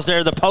Miles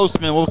there, the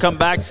postman. We'll come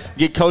back,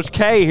 get Coach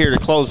K here to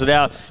close it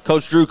out.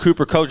 Coach Drew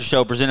Cooper Coaches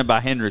Show presented by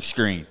Hendrick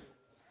Screen.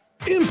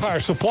 Empire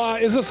Supply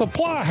is a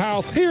supply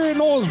house here in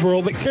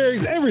Owensboro that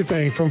carries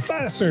everything from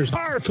fasteners,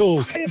 power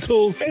tools, hand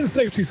tools, and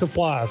safety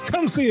supplies.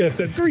 Come see us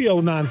at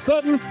 309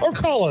 Sutton or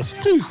call us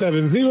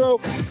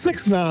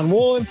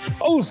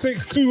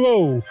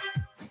 270-691-0620.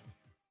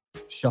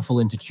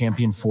 Shuffle into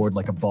Champion Ford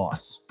like a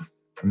boss.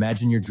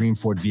 Imagine your dream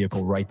Ford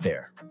vehicle right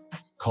there.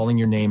 Calling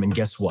your name, and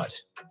guess what?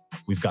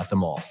 We've got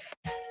them all.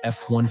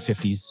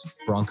 F-150s,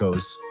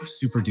 Broncos,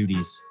 Super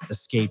Duties,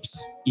 Escapes,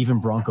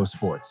 even Bronco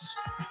Sports.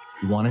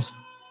 You want it?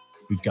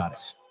 We've got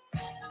it.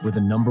 We're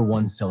the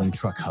 #1 selling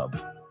truck hub.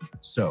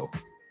 So,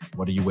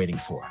 what are you waiting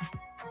for?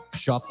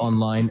 Shop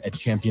online at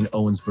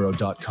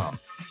championowensboro.com.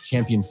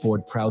 Champion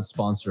Ford, proud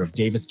sponsor of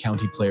Davis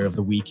County Player of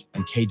the Week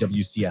and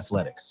KWC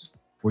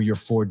Athletics, where your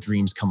Ford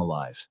dreams come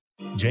alive.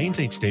 James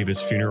H. Davis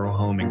Funeral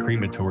Home and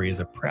Crematory is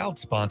a proud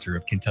sponsor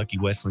of Kentucky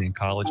Wesleyan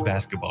College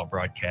basketball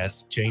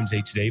broadcasts. James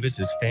H. Davis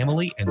is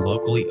family and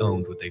locally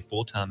owned with a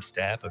full-time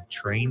staff of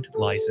trained,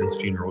 licensed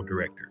funeral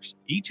directors.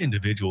 Each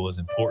individual is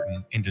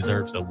important and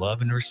deserves the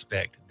love and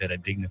respect that a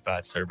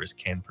dignified service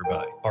can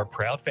provide. Our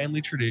proud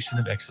family tradition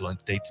of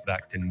excellence dates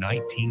back to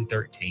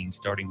 1913,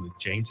 starting with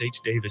James H.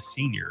 Davis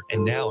Sr.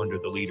 and now under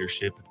the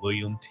leadership of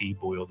William T.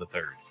 Boyle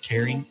III.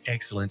 Caring,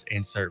 excellence,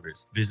 and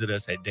service. Visit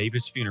us at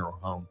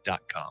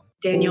davisfuneralhome.com.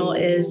 Daniel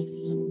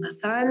is a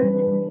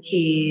son,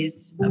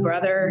 he's a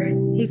brother,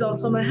 he's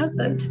also my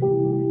husband.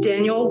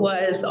 Daniel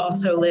was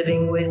also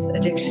living with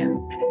addiction.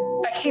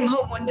 I came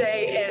home one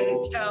day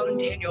and found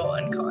Daniel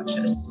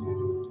unconscious.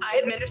 I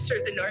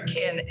administered the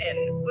Narcan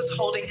and was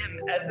holding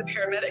him as the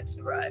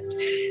paramedics arrived.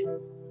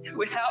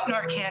 Without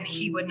Narcan,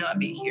 he would not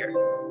be here.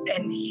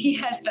 And he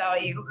has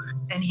value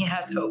and he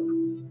has hope.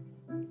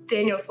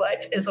 Daniel's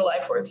life is a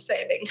life worth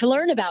saving. To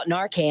learn about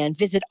Narcan,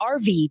 visit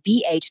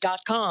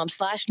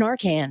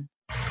rvbh.com/Narcan.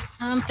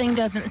 Something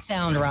doesn't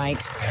sound right.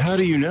 How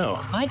do you know?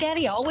 My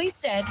daddy always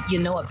said you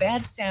know a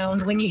bad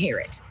sound when you hear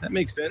it. That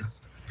makes sense.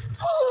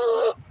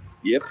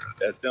 Yep,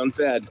 that sounds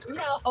bad.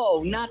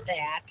 No, not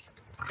that.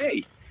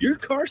 Hey, your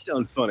car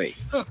sounds funny.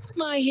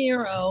 My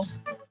hero.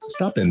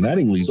 Stop in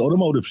Mattingly's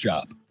Automotive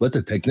Shop. Let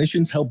the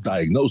technicians help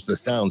diagnose the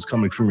sounds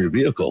coming from your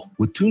vehicle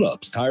with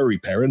tune-ups, tire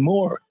repair, and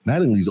more.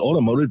 Mattingly's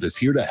Automotive is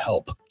here to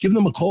help. Give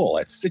them a call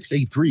at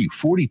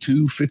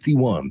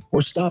 683-4251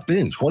 or stop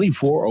in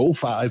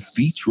 2405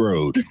 Beach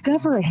Road.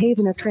 Discover a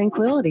haven of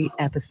tranquility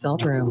at the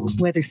Salt Room.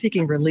 Whether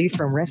seeking relief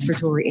from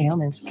respiratory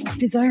ailments,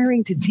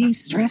 desiring to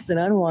de-stress and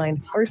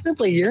unwind, or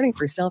simply yearning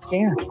for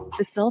self-care,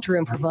 the Salt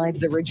Room provides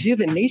the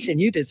rejuvenation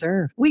you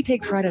deserve. We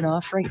take pride in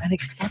offering an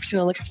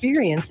exceptional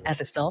experience at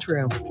the Salt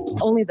Room.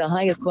 Only the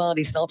highest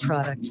quality salt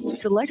products,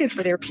 selected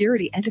for their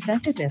purity and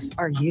effectiveness,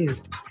 are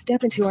used.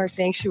 Step into our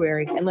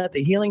sanctuary and let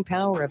the healing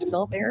power of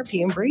salt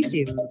therapy embrace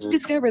you.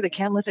 Discover the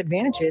countless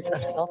advantages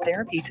of salt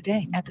therapy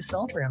today at the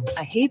Salt Room,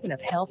 a haven of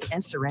health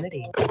and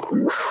serenity.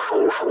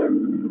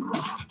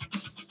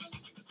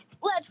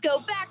 Let's go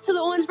back to the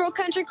Owensboro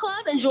Country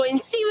Club and join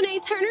Stephen A.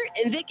 Turner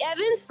and Vic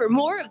Evans for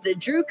more of the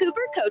Drew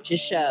Cooper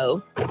Coaches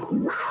Show.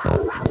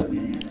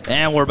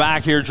 And we're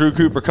back here, Drew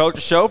Cooper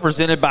Coaches Show,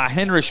 presented by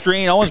Hendrick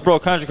Screen,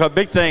 Owensboro Country Club.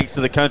 Big thanks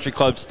to the Country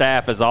Club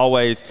staff, as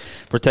always,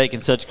 for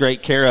taking such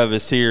great care of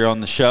us here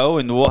on the show.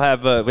 And we'll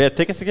have we have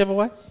tickets to give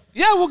away.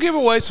 Yeah, we'll give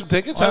away some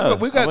tickets.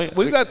 We've got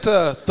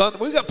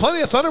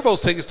plenty of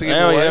Thunderbolts tickets to give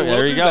away. Yeah,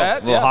 there you go.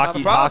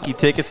 Hockey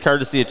tickets,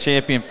 courtesy of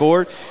Champion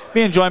Ford.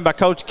 Being joined by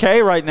Coach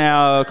K right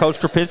now. Coach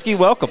Krupinski,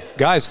 welcome.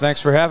 Guys,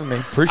 thanks for having me.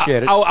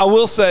 Appreciate it. I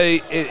will say,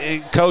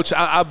 Coach,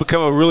 I've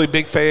become a really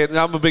big fan.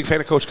 I'm a big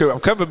fan of Coach Cooper. I'm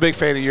becoming a big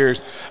fan of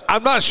yours.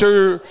 I'm not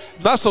so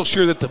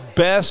sure that the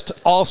best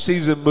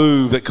off-season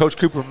move that Coach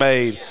Cooper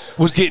made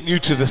was getting you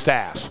to the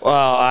staff.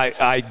 Well,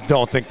 I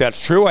don't think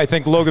that's true. I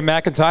think Logan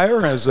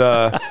McIntyre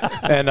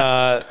and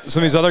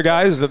some of these other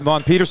guys,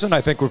 Von Peterson,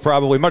 I think were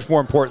probably much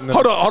more important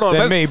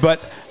than me.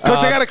 But Coach,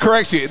 I got to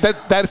correct you.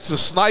 That's the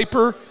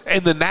sniper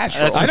and the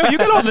natural. I know you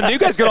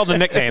guys got all the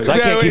nicknames. I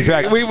can't keep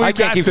track. I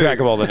can't keep track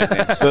of all the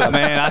nicknames. But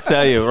man, I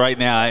tell you right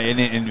now,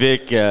 and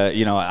Vic,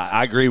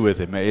 I agree with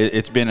him.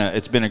 It's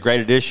been a great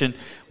addition.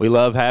 We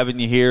love having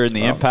you here, and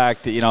the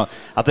impact. I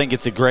think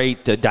it's a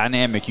great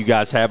dynamic you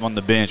guys have on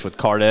the bench with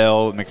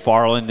Cardell,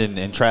 McFarland,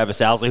 and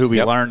Travis Owsley, who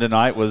we learned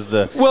tonight was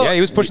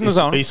he was pushing the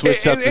zone. He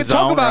switched up the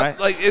zone, right?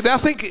 And I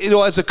think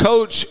as a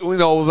coach,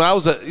 when I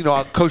was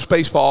I coached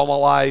baseball all my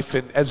life,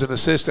 and as an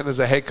assistant, as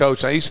a head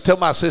coach, I used to tell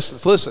my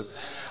assistants, listen,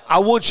 I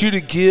want you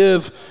to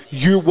give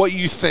what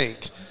you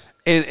think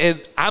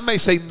And I may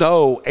say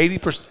no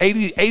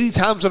 80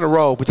 times in a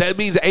row, but that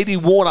means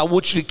 81, I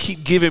want you to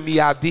keep giving me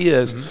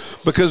ideas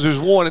because there's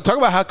one. And talk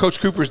about how Coach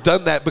Cooper's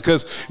done that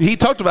because he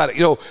talked about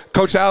it.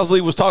 Coach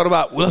Owsley was talking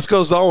about, well, let's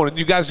go zone, and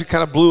you guys just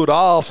kind of blew it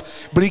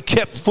off. But he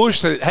kept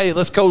pushing it, hey,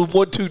 let's go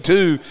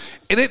 1-2-2.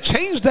 And it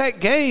changed that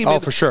game. Oh,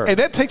 for sure. And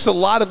that takes a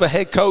lot of a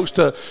head coach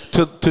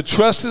to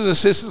trust his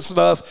assistants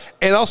enough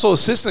and also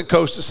assistant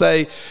coach to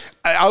say,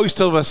 I always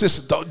tell my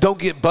assistant, don't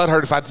get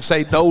butthurt if I have to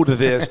say no to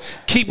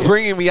this. Keep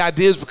bringing me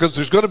ideas because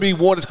there's going to be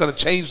one that's going to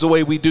change the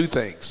way we do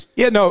things.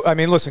 Yeah, no, I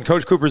mean, listen,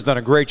 Coach Cooper's done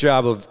a great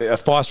job of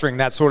fostering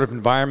that sort of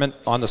environment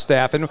on the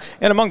staff and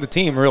among the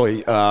team,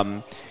 really,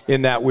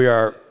 in that we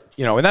are,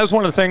 and that was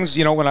one of the things,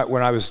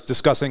 when I was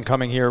discussing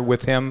coming here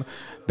with him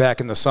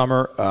back in the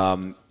summer,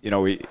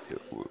 we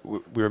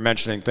were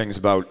mentioning things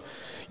about,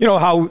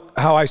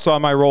 how I saw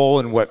my role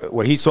and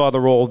what he saw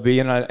the role be.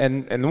 And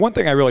the one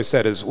thing I really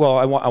said is, well,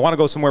 I want to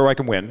go somewhere where I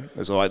can win.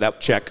 So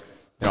that check.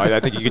 I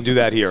think you can do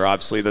that here.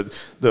 Obviously,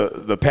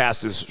 the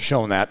past has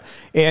shown that.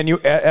 And you,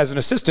 as an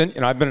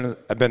assistant, I've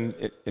been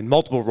in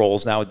multiple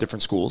roles now at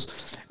different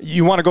schools.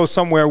 You want to go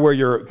somewhere where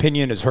your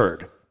opinion is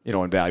heard,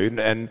 and valued.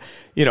 And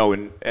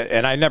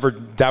I never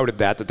doubted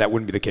that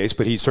wouldn't be the case.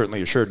 But he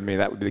certainly assured me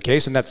that would be the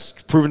case, and that's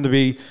proven to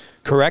be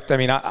correct. I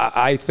mean,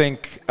 I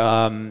think.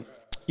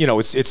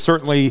 It's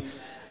certainly,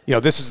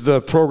 this is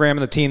the program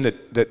and the team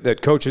that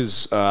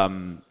coaches,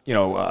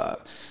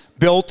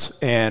 built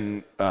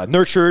and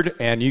nurtured,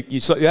 and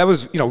you saw that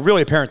was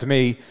really apparent to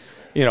me.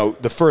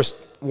 The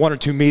first one or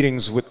two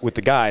meetings with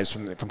the guys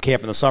from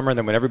camp in the summer, and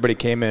then when everybody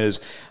came in, is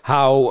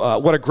how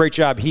what a great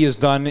job he has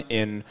done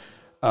in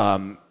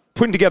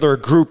putting together a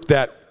group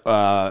that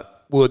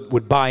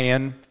would buy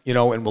in.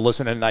 And will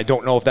listen. And I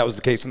don't know if that was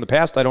the case in the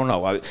past. I don't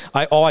know.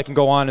 All I can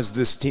go on is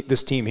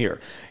this team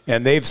here,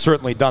 and they've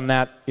certainly done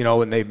that.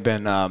 And they've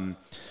been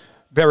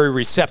very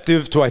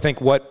receptive to I think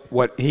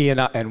what he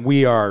and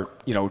we are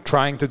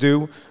trying to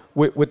do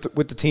with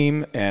the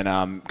team.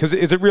 And because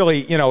is it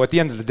really at the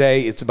end of the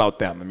day it's about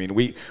them. I mean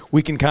we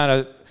can kind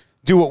of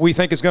do what we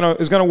think is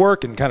gonna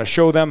work and kind of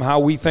show them how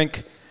we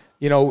think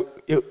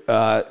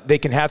they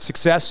can have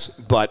success.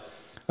 But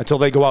until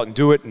they go out and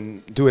do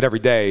it every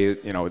day,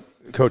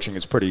 coaching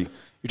is pretty.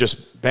 You're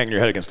just banging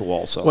your head against the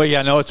wall. So. Well,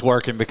 yeah, I know it's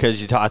working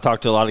because I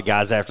talked to a lot of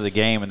guys after the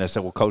game, and they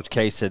said, "Well, Coach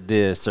K said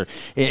this," or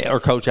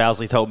Coach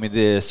Owsley told me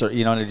this, or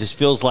and it just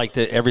feels like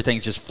that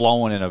everything's just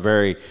flowing in a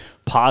very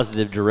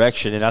positive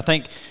direction. And I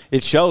think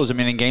it shows. I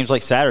mean, in games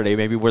like Saturday,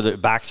 maybe where the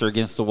backs are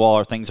against the wall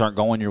or things aren't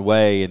going your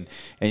way, and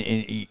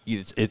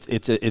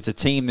it's a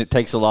team that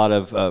takes a lot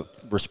of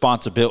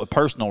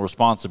personal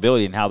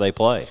responsibility in how they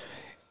play.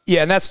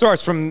 Yeah, and that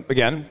starts from,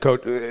 again,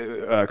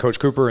 Coach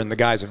Cooper and the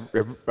guys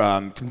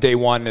from day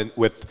one, and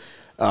with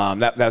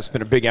that's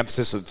been a big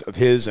emphasis of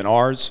his and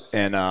ours.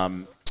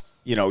 And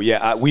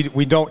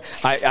we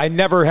don't. I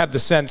never have the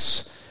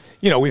sense.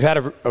 We've had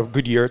a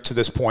good year to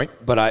this point,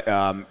 but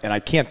I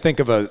can't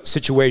think of a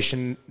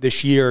situation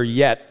this year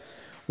yet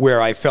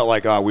where I felt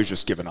like we've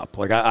just given up.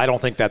 Like I don't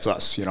think that's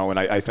us. And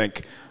I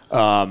think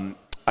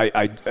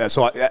as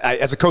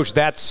a coach,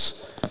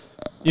 that's.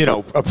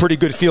 A pretty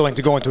good feeling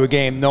to go into a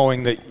game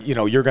knowing that,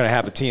 you're going to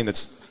have a team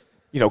that's,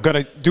 going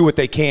to do what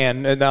they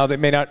can. And now they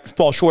may not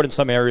fall short in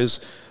some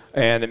areas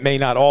and it may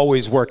not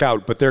always work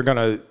out, but they're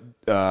going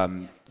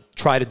to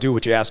try to do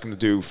what you ask them to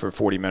do for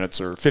 40 minutes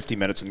or 50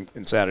 minutes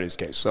in Saturday's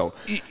case. So,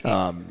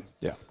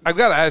 yeah. I've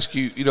got to ask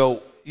you,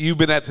 you've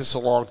been at this a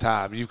long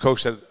time. You've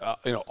coached at,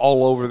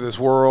 all over this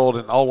world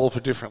and all over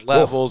different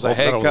levels, a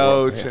head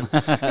coach. And,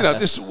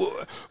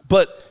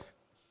 but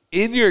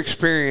in your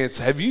experience,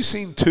 have you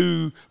seen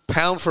two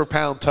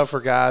pound-for-pound tougher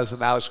guys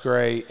than Alex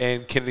Gray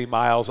and Kennedy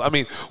Miles? I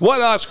mean, what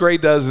Alex Gray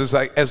does is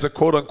like as a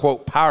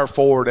quote-unquote power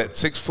forward at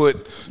 6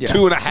 foot,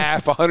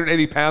 2.5,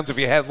 180 pounds if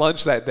you had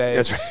lunch that day.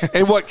 That's right.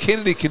 And what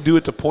Kennedy can do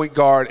at the point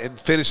guard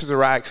and finish in the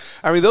rack.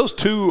 I mean, those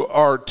two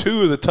are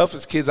two of the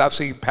toughest kids I've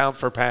seen pound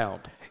for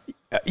pound.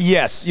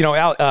 Yes.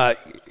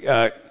 Listening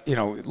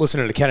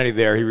to Kennedy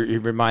there, he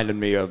reminded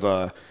me of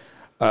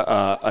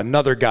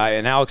another guy,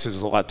 and Alex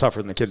is a lot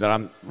tougher than the kid that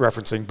I'm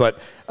referencing, but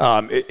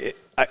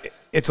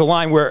it's a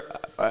line where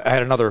I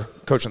had another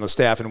coach on the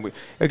staff, and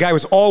the guy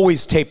was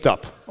always taped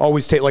up,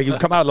 like you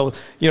come out of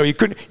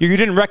the, you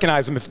didn't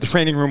recognize him if the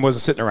training room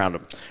wasn't sitting around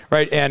him,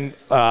 right? And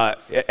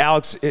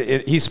Alex,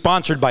 he's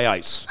sponsored by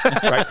ICE,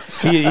 right?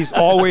 He's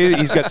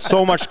got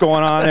so much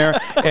going on there,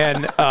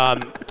 and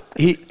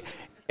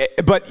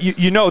but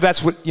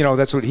that's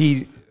what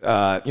he.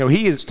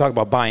 He is talking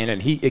about buying in.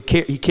 He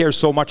cares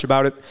so much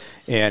about it,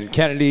 and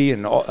Kennedy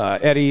and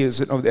Eddie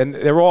and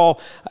they're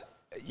all.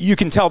 You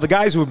can tell the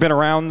guys who have been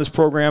around this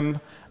program,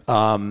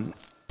 they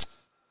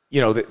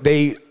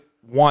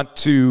want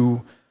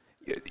to.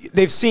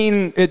 they've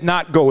seen it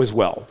not go as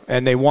well,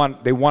 and they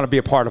want to be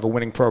a part of a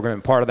winning program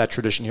and part of that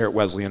tradition here at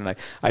Wesleyan. And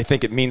I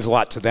think it means a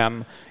lot to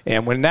them.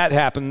 And when that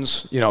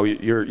happens,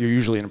 you're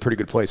usually in a pretty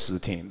good place as a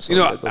team. So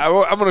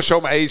I'm going to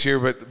show my age here,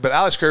 but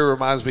Alex Gray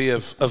reminds me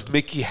of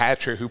Mickey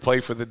Hatcher, who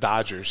played for the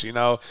Dodgers. And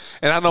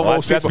I know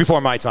most that's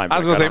before my time. I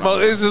was going to say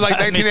this is like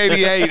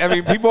 1988. I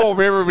mean, people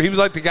remember he was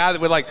like the guy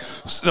that would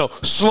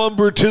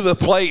slumber to the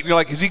plate. And you're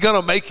like, is he going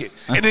to make it?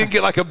 And then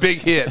get like a big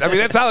hit. I mean,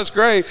 that's Alex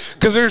Gray.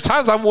 Because there's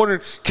times I'm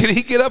wondering, can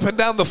he get up and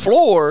down the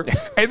floor,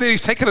 and then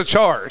he's taking a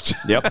charge?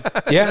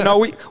 Yep. Yeah.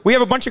 No, we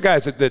have a bunch of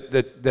guys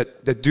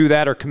that do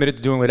that, are committed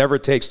to doing whatever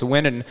it takes to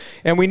win,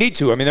 and we need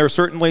to. I mean, there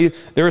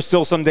are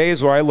still some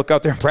days where I look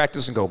out there and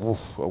practice and go,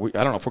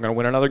 I don't know if we're going to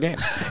win another game,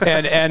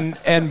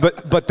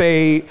 but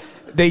they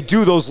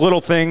do those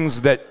little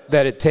things that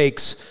it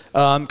takes.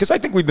 Because I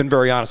think we've been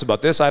very honest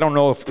about this. I don't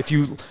know if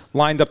you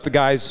lined up the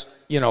guys,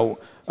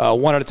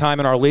 one at a time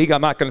in our league.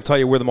 I'm not going to tell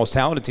you we're the most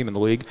talented team in the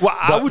league.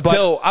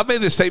 Well, I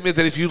made the statement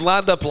that if you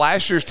lined up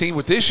last year's team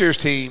with this year's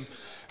team,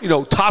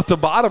 top to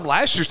bottom,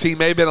 last year's team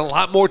may have been a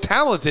lot more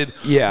talented.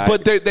 Yeah.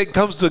 But that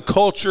comes to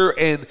culture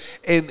and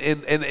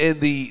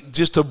the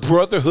just a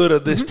brotherhood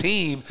of this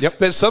team. Yep.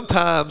 That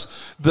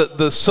sometimes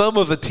the sum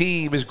of a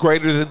team is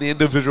greater than the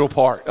individual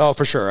parts. Oh,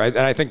 for sure. And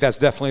I think that's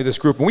definitely this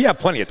group. And we have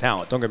plenty of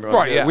talent. Don't get me wrong.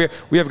 Right. Yeah.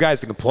 We have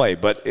guys that can play,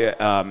 but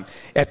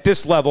at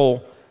this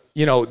level,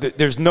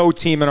 there's no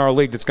team in our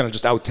league that's going to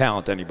just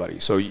out-talent anybody.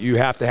 So you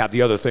have to have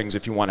the other things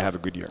if you want to have a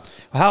good year.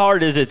 How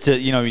hard is it to,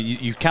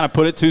 you kind of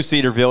put it to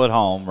Cedarville at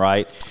home,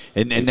 right?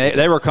 And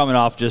they were coming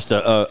off just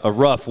a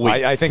rough week.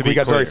 I think we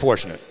got very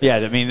fortunate. Yeah,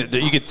 I mean,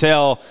 you could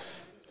tell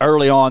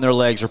early on their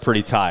legs are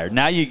pretty tired.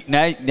 Now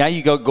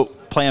you go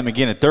play them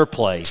again at their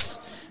place.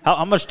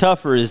 How much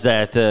tougher is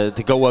that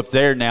to go up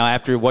there now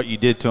after what you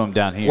did to them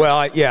down here? Well,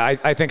 I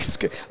think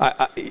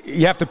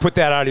you have to put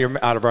that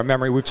out of our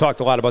memory. We've talked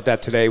a lot about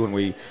that today when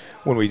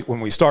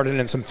we started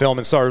in some film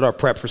and started our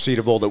prep for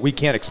Cedarville, that we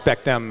can't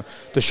expect them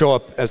to show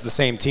up as the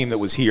same team that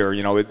was here.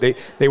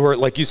 They were,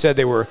 like you said,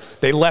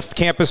 they left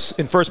campus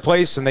in first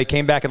place and they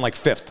came back in like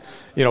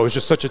fifth. It was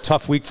just such a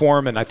tough week for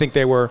them, and I think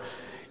they were.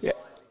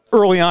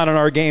 Early on in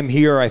our game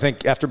here, I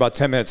think after about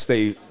 10 minutes,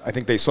 I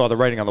think they saw the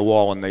writing on the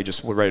wall and they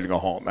just were ready to go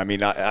home. I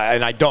mean,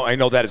 I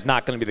know that is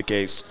not going to be the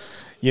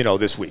case,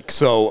 this week.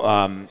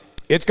 So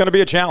it's going to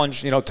be a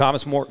challenge.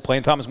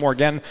 Playing Thomas More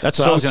again. That's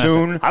so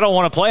soon. I don't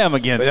want to play him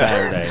again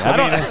Saturday.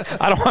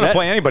 I don't want to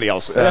play anybody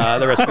else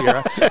the rest of the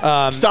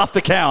year. Stop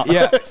the count.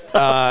 Yeah.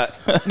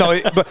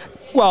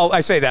 Well, I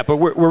say that, but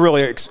we're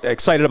really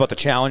excited about the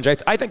challenge.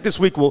 I think this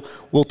week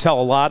will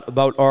tell a lot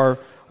about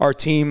our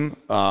team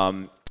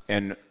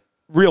and.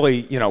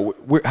 Really,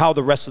 how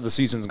the rest of the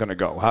season is going to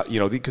go.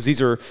 Because these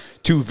are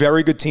two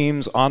very good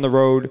teams on the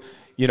road.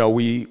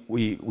 We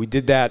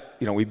did that.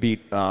 We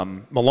beat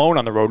Malone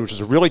on the road, which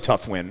was a really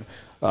tough win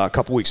a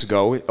couple weeks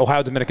ago.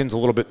 Ohio Dominican's a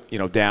little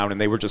bit down,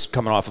 and they were just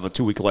coming off of a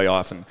 2-week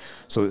layoff, and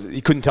so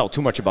you couldn't tell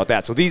too much about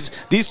that. So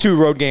these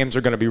two road games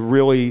are going to be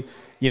really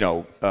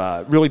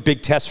really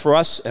big tests for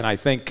us, and I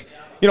think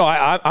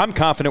I'm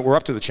confident we're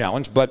up to the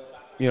challenge, but.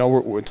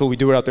 Until we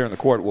do it out there in the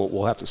court,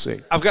 we'll have to see.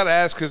 I've got to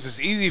ask because it's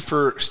easy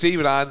for Steve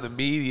and I in the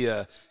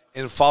media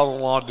and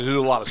following along to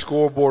do a lot of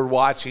scoreboard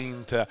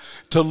watching, to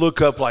look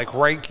up like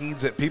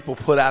rankings that people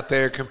put out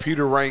there,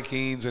 computer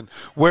rankings, and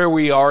where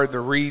we are in the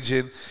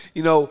region.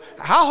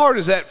 How hard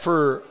is that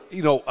for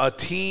a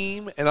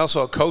team and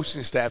also a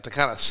coaching staff to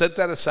kind of set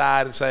that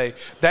aside and say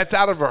that's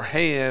out of our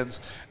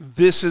hands?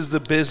 This is the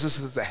business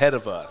that's ahead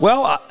of us.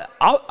 Well,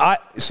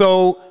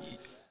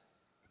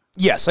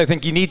 yes, I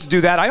think you need to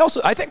do that.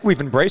 I think we've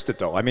embraced it,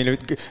 though. I mean,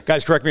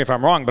 guys, correct me if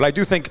I'm wrong, but I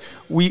do think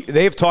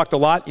they've talked a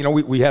lot.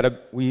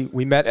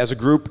 We met as a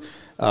group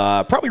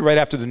probably right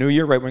after the new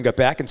year, right when we got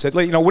back, and said,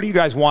 what do you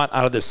guys want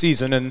out of this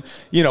season? And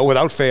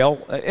without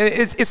fail,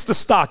 it's the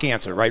stock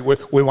answer, right?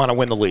 We want to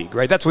win the league,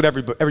 right? That's what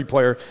every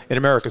player in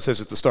America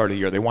says at the start of the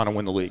year. They want to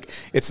win the league.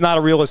 It's not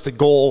a realistic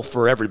goal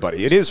for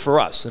everybody. It is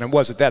for us, and it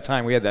was at that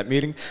time we had that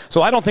meeting.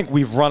 So I don't think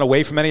we've run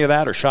away from any of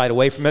that or shied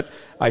away from it.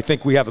 I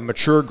think we have a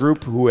mature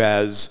group who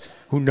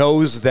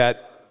knows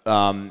that,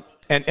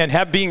 and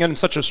have being in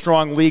such a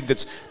strong league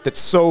that's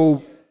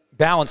so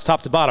balanced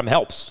top to bottom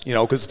helps,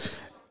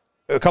 because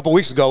a couple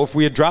weeks ago, if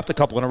we had dropped a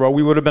couple in a row,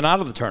 we would have been out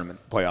of the tournament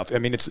playoff. I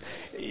mean, it's,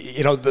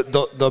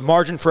 the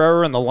margin for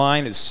error and the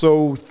line is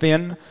so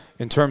thin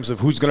in terms of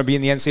who's going to be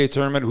in the NCAA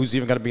tournament, who's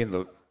even going to be in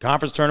the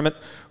conference tournament,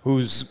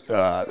 who's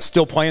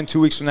still playing 2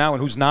 weeks from now,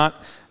 and who's not,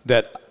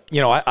 that,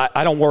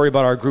 I don't worry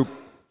about our group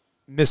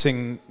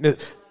missing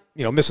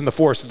the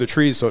forest of the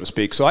trees, so to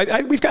speak. So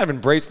we've kind of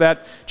embraced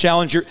that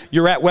challenge.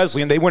 You're at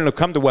Wesleyan. They wouldn't have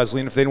come to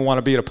Wesleyan if they didn't want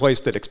to be at a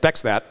place that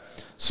expects that.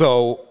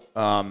 So,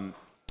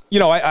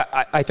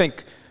 I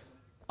think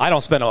I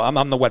don't spend.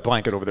 I'm the wet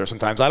blanket over there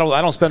sometimes. I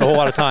don't spend a whole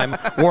lot of time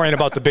worrying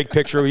about the big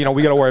picture. We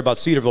got to worry about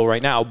Cedarville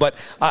right now. But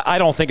I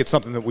don't think it's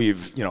something that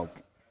we've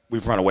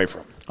run away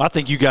from. I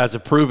think you guys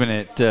have proven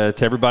it to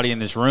everybody in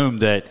this room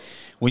that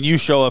when you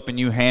show up and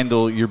you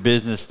handle your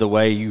business the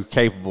way you're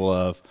capable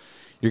of,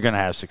 you're going to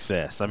have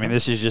success. I mean,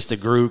 this is just a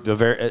group.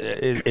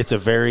 It's a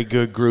very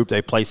good group.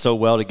 They play so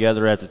well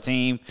together as a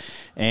team.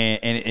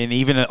 And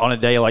even on a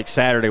day like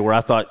Saturday where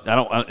I thought, I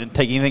don't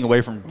take anything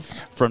away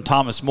from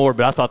Thomas More,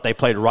 but I thought they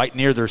played right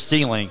near their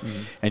ceiling,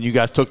 and you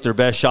guys took their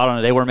best shot on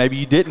a day where maybe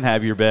you didn't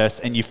have your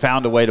best, and you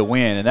found a way to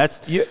win. And that's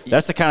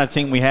the kind of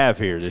team we have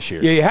here this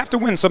year. Yeah, you have to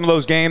win some of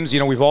those games.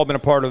 We've all been a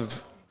part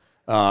of,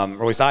 or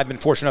at least I've been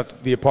fortunate enough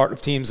to be a part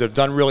of teams that have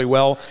done really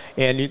well.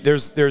 And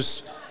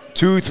there's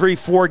 2, 3,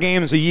 4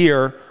 games a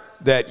year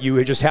that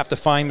you just have to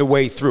find a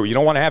way through. You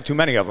don't want to have too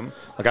many of them.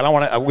 Like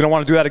we don't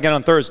want to do that again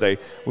on Thursday.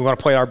 We want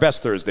to play our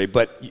best Thursday,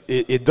 but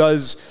it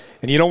does.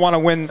 And you don't want to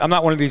win. I'm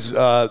not one of these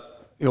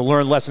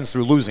learn lessons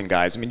through losing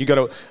guys. I mean, you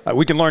got to.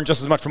 We can learn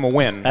just as much from a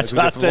win. That's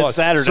what I said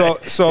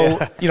Saturday. So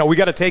we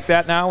got to take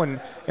that now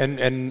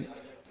and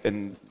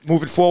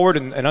move it forward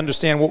and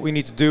understand what we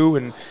need to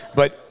do.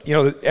 But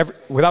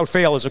without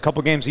fail, there's a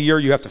couple games a year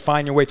you have to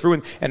find your way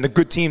through, and the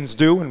good teams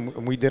do,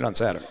 and we did on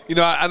Saturday.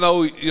 I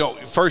know,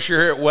 first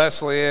year here at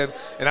Wesleyan,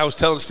 and I was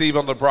telling Steve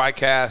on the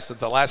broadcast that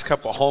the last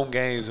couple of home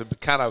games have been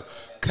kind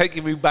of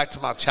taking me back to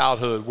my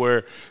childhood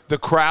where the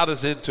crowd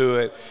is into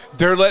it.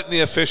 They're letting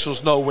the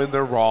officials know when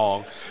they're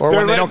wrong. Or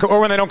when they don't come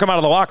out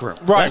of the locker room.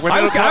 Right.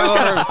 I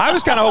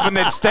was kind of hoping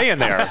they'd stay in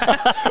there.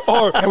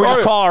 And we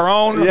just call our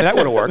own. Yeah. That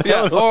would have worked.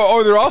 Yeah.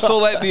 Or they're also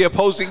letting the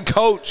opposing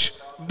coach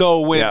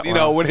know when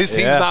when his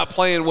team's not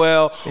playing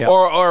well,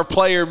 or a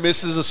player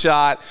misses a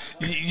shot.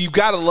 You've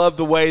got to love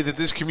the way that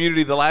this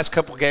community the last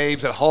couple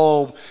games at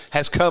home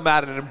has come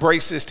out and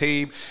embraced this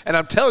team. And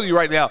I'm telling you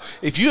right now,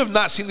 if you have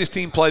not seen this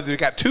team play, they've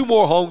got 2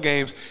 more home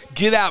games.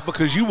 Get out,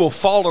 because you will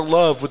fall in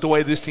love with the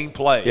way this team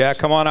plays. Yeah,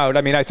 come on out.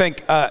 I mean, I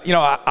think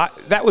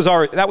that was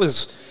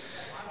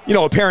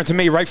apparent to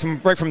me right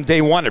from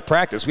day one at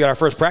practice. We had our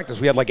first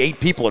practice. We had like 8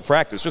 people at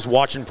practice just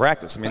watching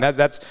practice. I mean,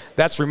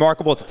 that's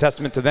remarkable. It's a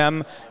testament to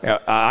them.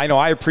 I know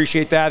I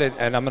appreciate that,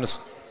 and I'm going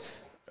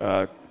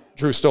to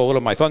Drew stole a little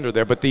of my thunder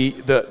there, but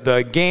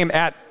the game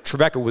at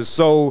Tribeca was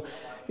so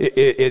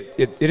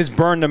it is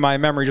burned in my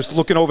memory. Just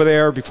looking over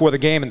there before the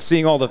game and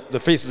seeing all the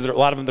faces, a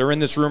lot of them they're in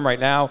this room right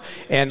now,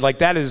 and like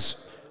that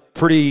is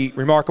pretty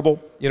remarkable,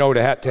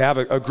 to have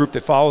a group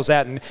that follows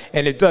that, and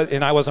it does.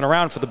 And I wasn't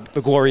around for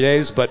the glory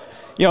days, but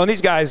and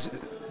these guys,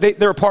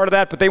 they're a part of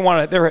that, but they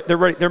want to. They're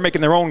ready, they're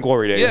making their own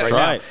glory days right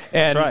now.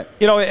 And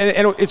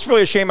and it's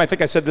really a shame. I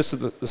think I said this to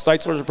the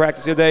Steitzlers at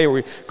practice the other day,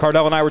 or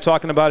Cardell and I were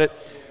talking about it.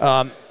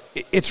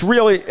 It's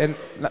really, and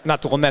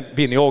not to lament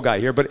being the old guy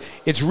here, but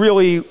it's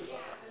really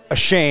a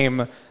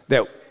shame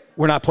that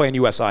we're not playing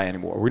USI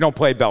anymore. We don't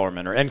play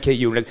Bellarmine or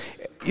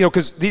NKU.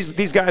 Because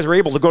these guys are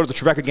able to go to the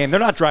Tribeca game. They're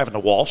not driving to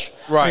Walsh.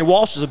 Right. I mean,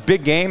 Walsh is a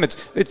big game.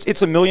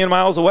 It's a million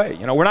miles away.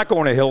 We're not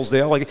going to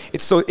Hillsdale.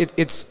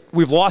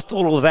 We've lost a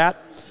little of that,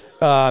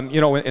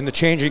 in the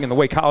changing and the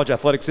way college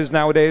athletics is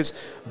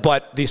nowadays.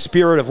 But the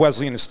spirit of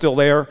Wesleyan is still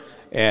there.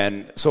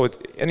 And so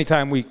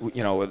anytime it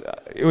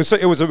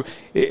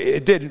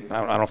did.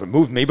 I don't know if it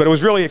moved me, but it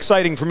was really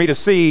exciting for me to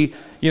see,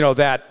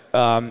 that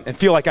and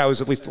feel like I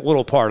was at least a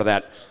little part of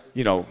that.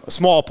 A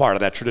small part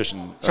of that tradition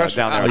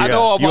down there. I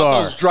know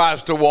about those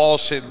drives to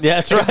Walsh and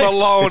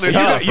Malone. You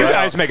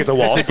guys make it to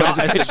Walsh,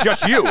 but it's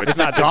just you. It's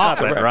not the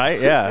gauntlet,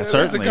 right? Yeah,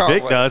 certainly.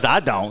 Vic does. I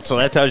don't. So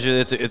that tells you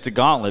it's a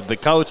gauntlet.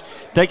 But, Coach,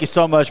 thank you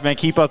so much, man.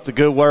 Keep up the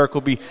good work.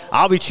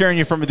 I'll be cheering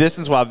you from a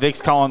distance while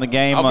Vic's calling the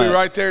game. I'll be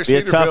right there,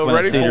 Cedarville,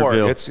 ready for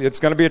it. It's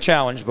going to be a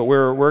challenge, but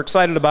we're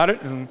excited about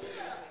it, and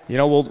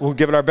we'll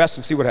give it our best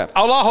and see what happens.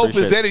 All I hope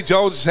is Eddie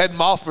Jones has had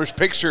Moffmer's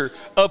picture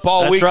up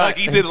all week like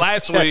he did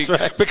last week,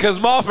 because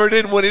Moffmer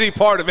didn't win any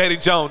part of Eddie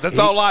Jones. That's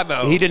all I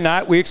know. He did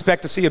not. We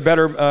expect to see a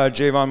better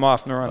Javon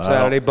Moffmer on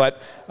Saturday, but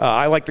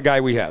I like the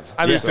guy we have.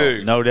 I do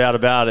too. No doubt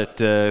about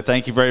it.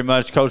 Thank you very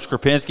much, Coach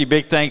Krapinski.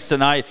 Big thanks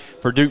tonight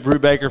for Duke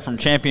Brubaker from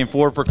Champion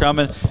Ford for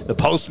coming. The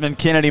postman,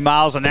 Kennedy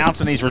Miles,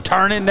 announcing he's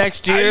returning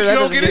next year. You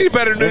don't get any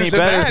better news than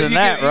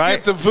that. Right? You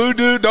get the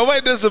voodoo.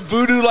 Nobody does the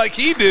voodoo like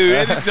he do.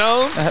 Eddie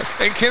Jones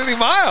and Kennedy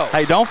Miles.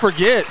 Hey, don't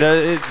forget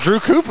Drew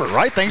Cooper,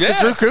 right? Thanks to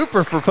Drew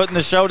Cooper for putting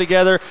the show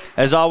together,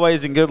 as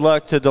always, and good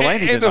luck to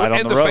Delaney tonight on the road.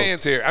 And the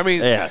fans here. I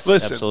mean,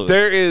 listen,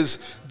 absolutely.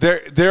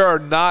 There are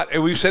not,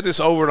 and we've said this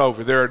over and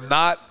over, there are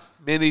not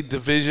many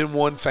Division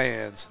I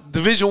fans,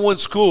 Division I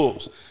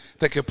schools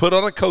that can put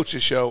on a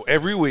coach's show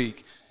every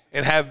week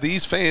and have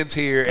these fans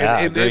here.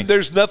 And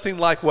there's nothing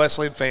like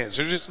Wesleyan fans.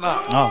 There's just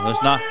not. No,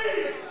 there's not.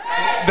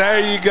 There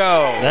you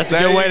go. That's a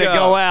good way to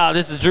go out.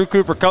 This is Drew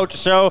Cooper Coach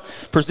Show,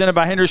 presented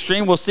by Hendrick.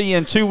 We'll see you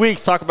in 2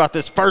 weeks. Talk about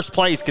this first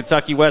place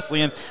Kentucky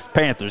Wesleyan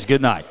Panthers.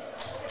 Good night.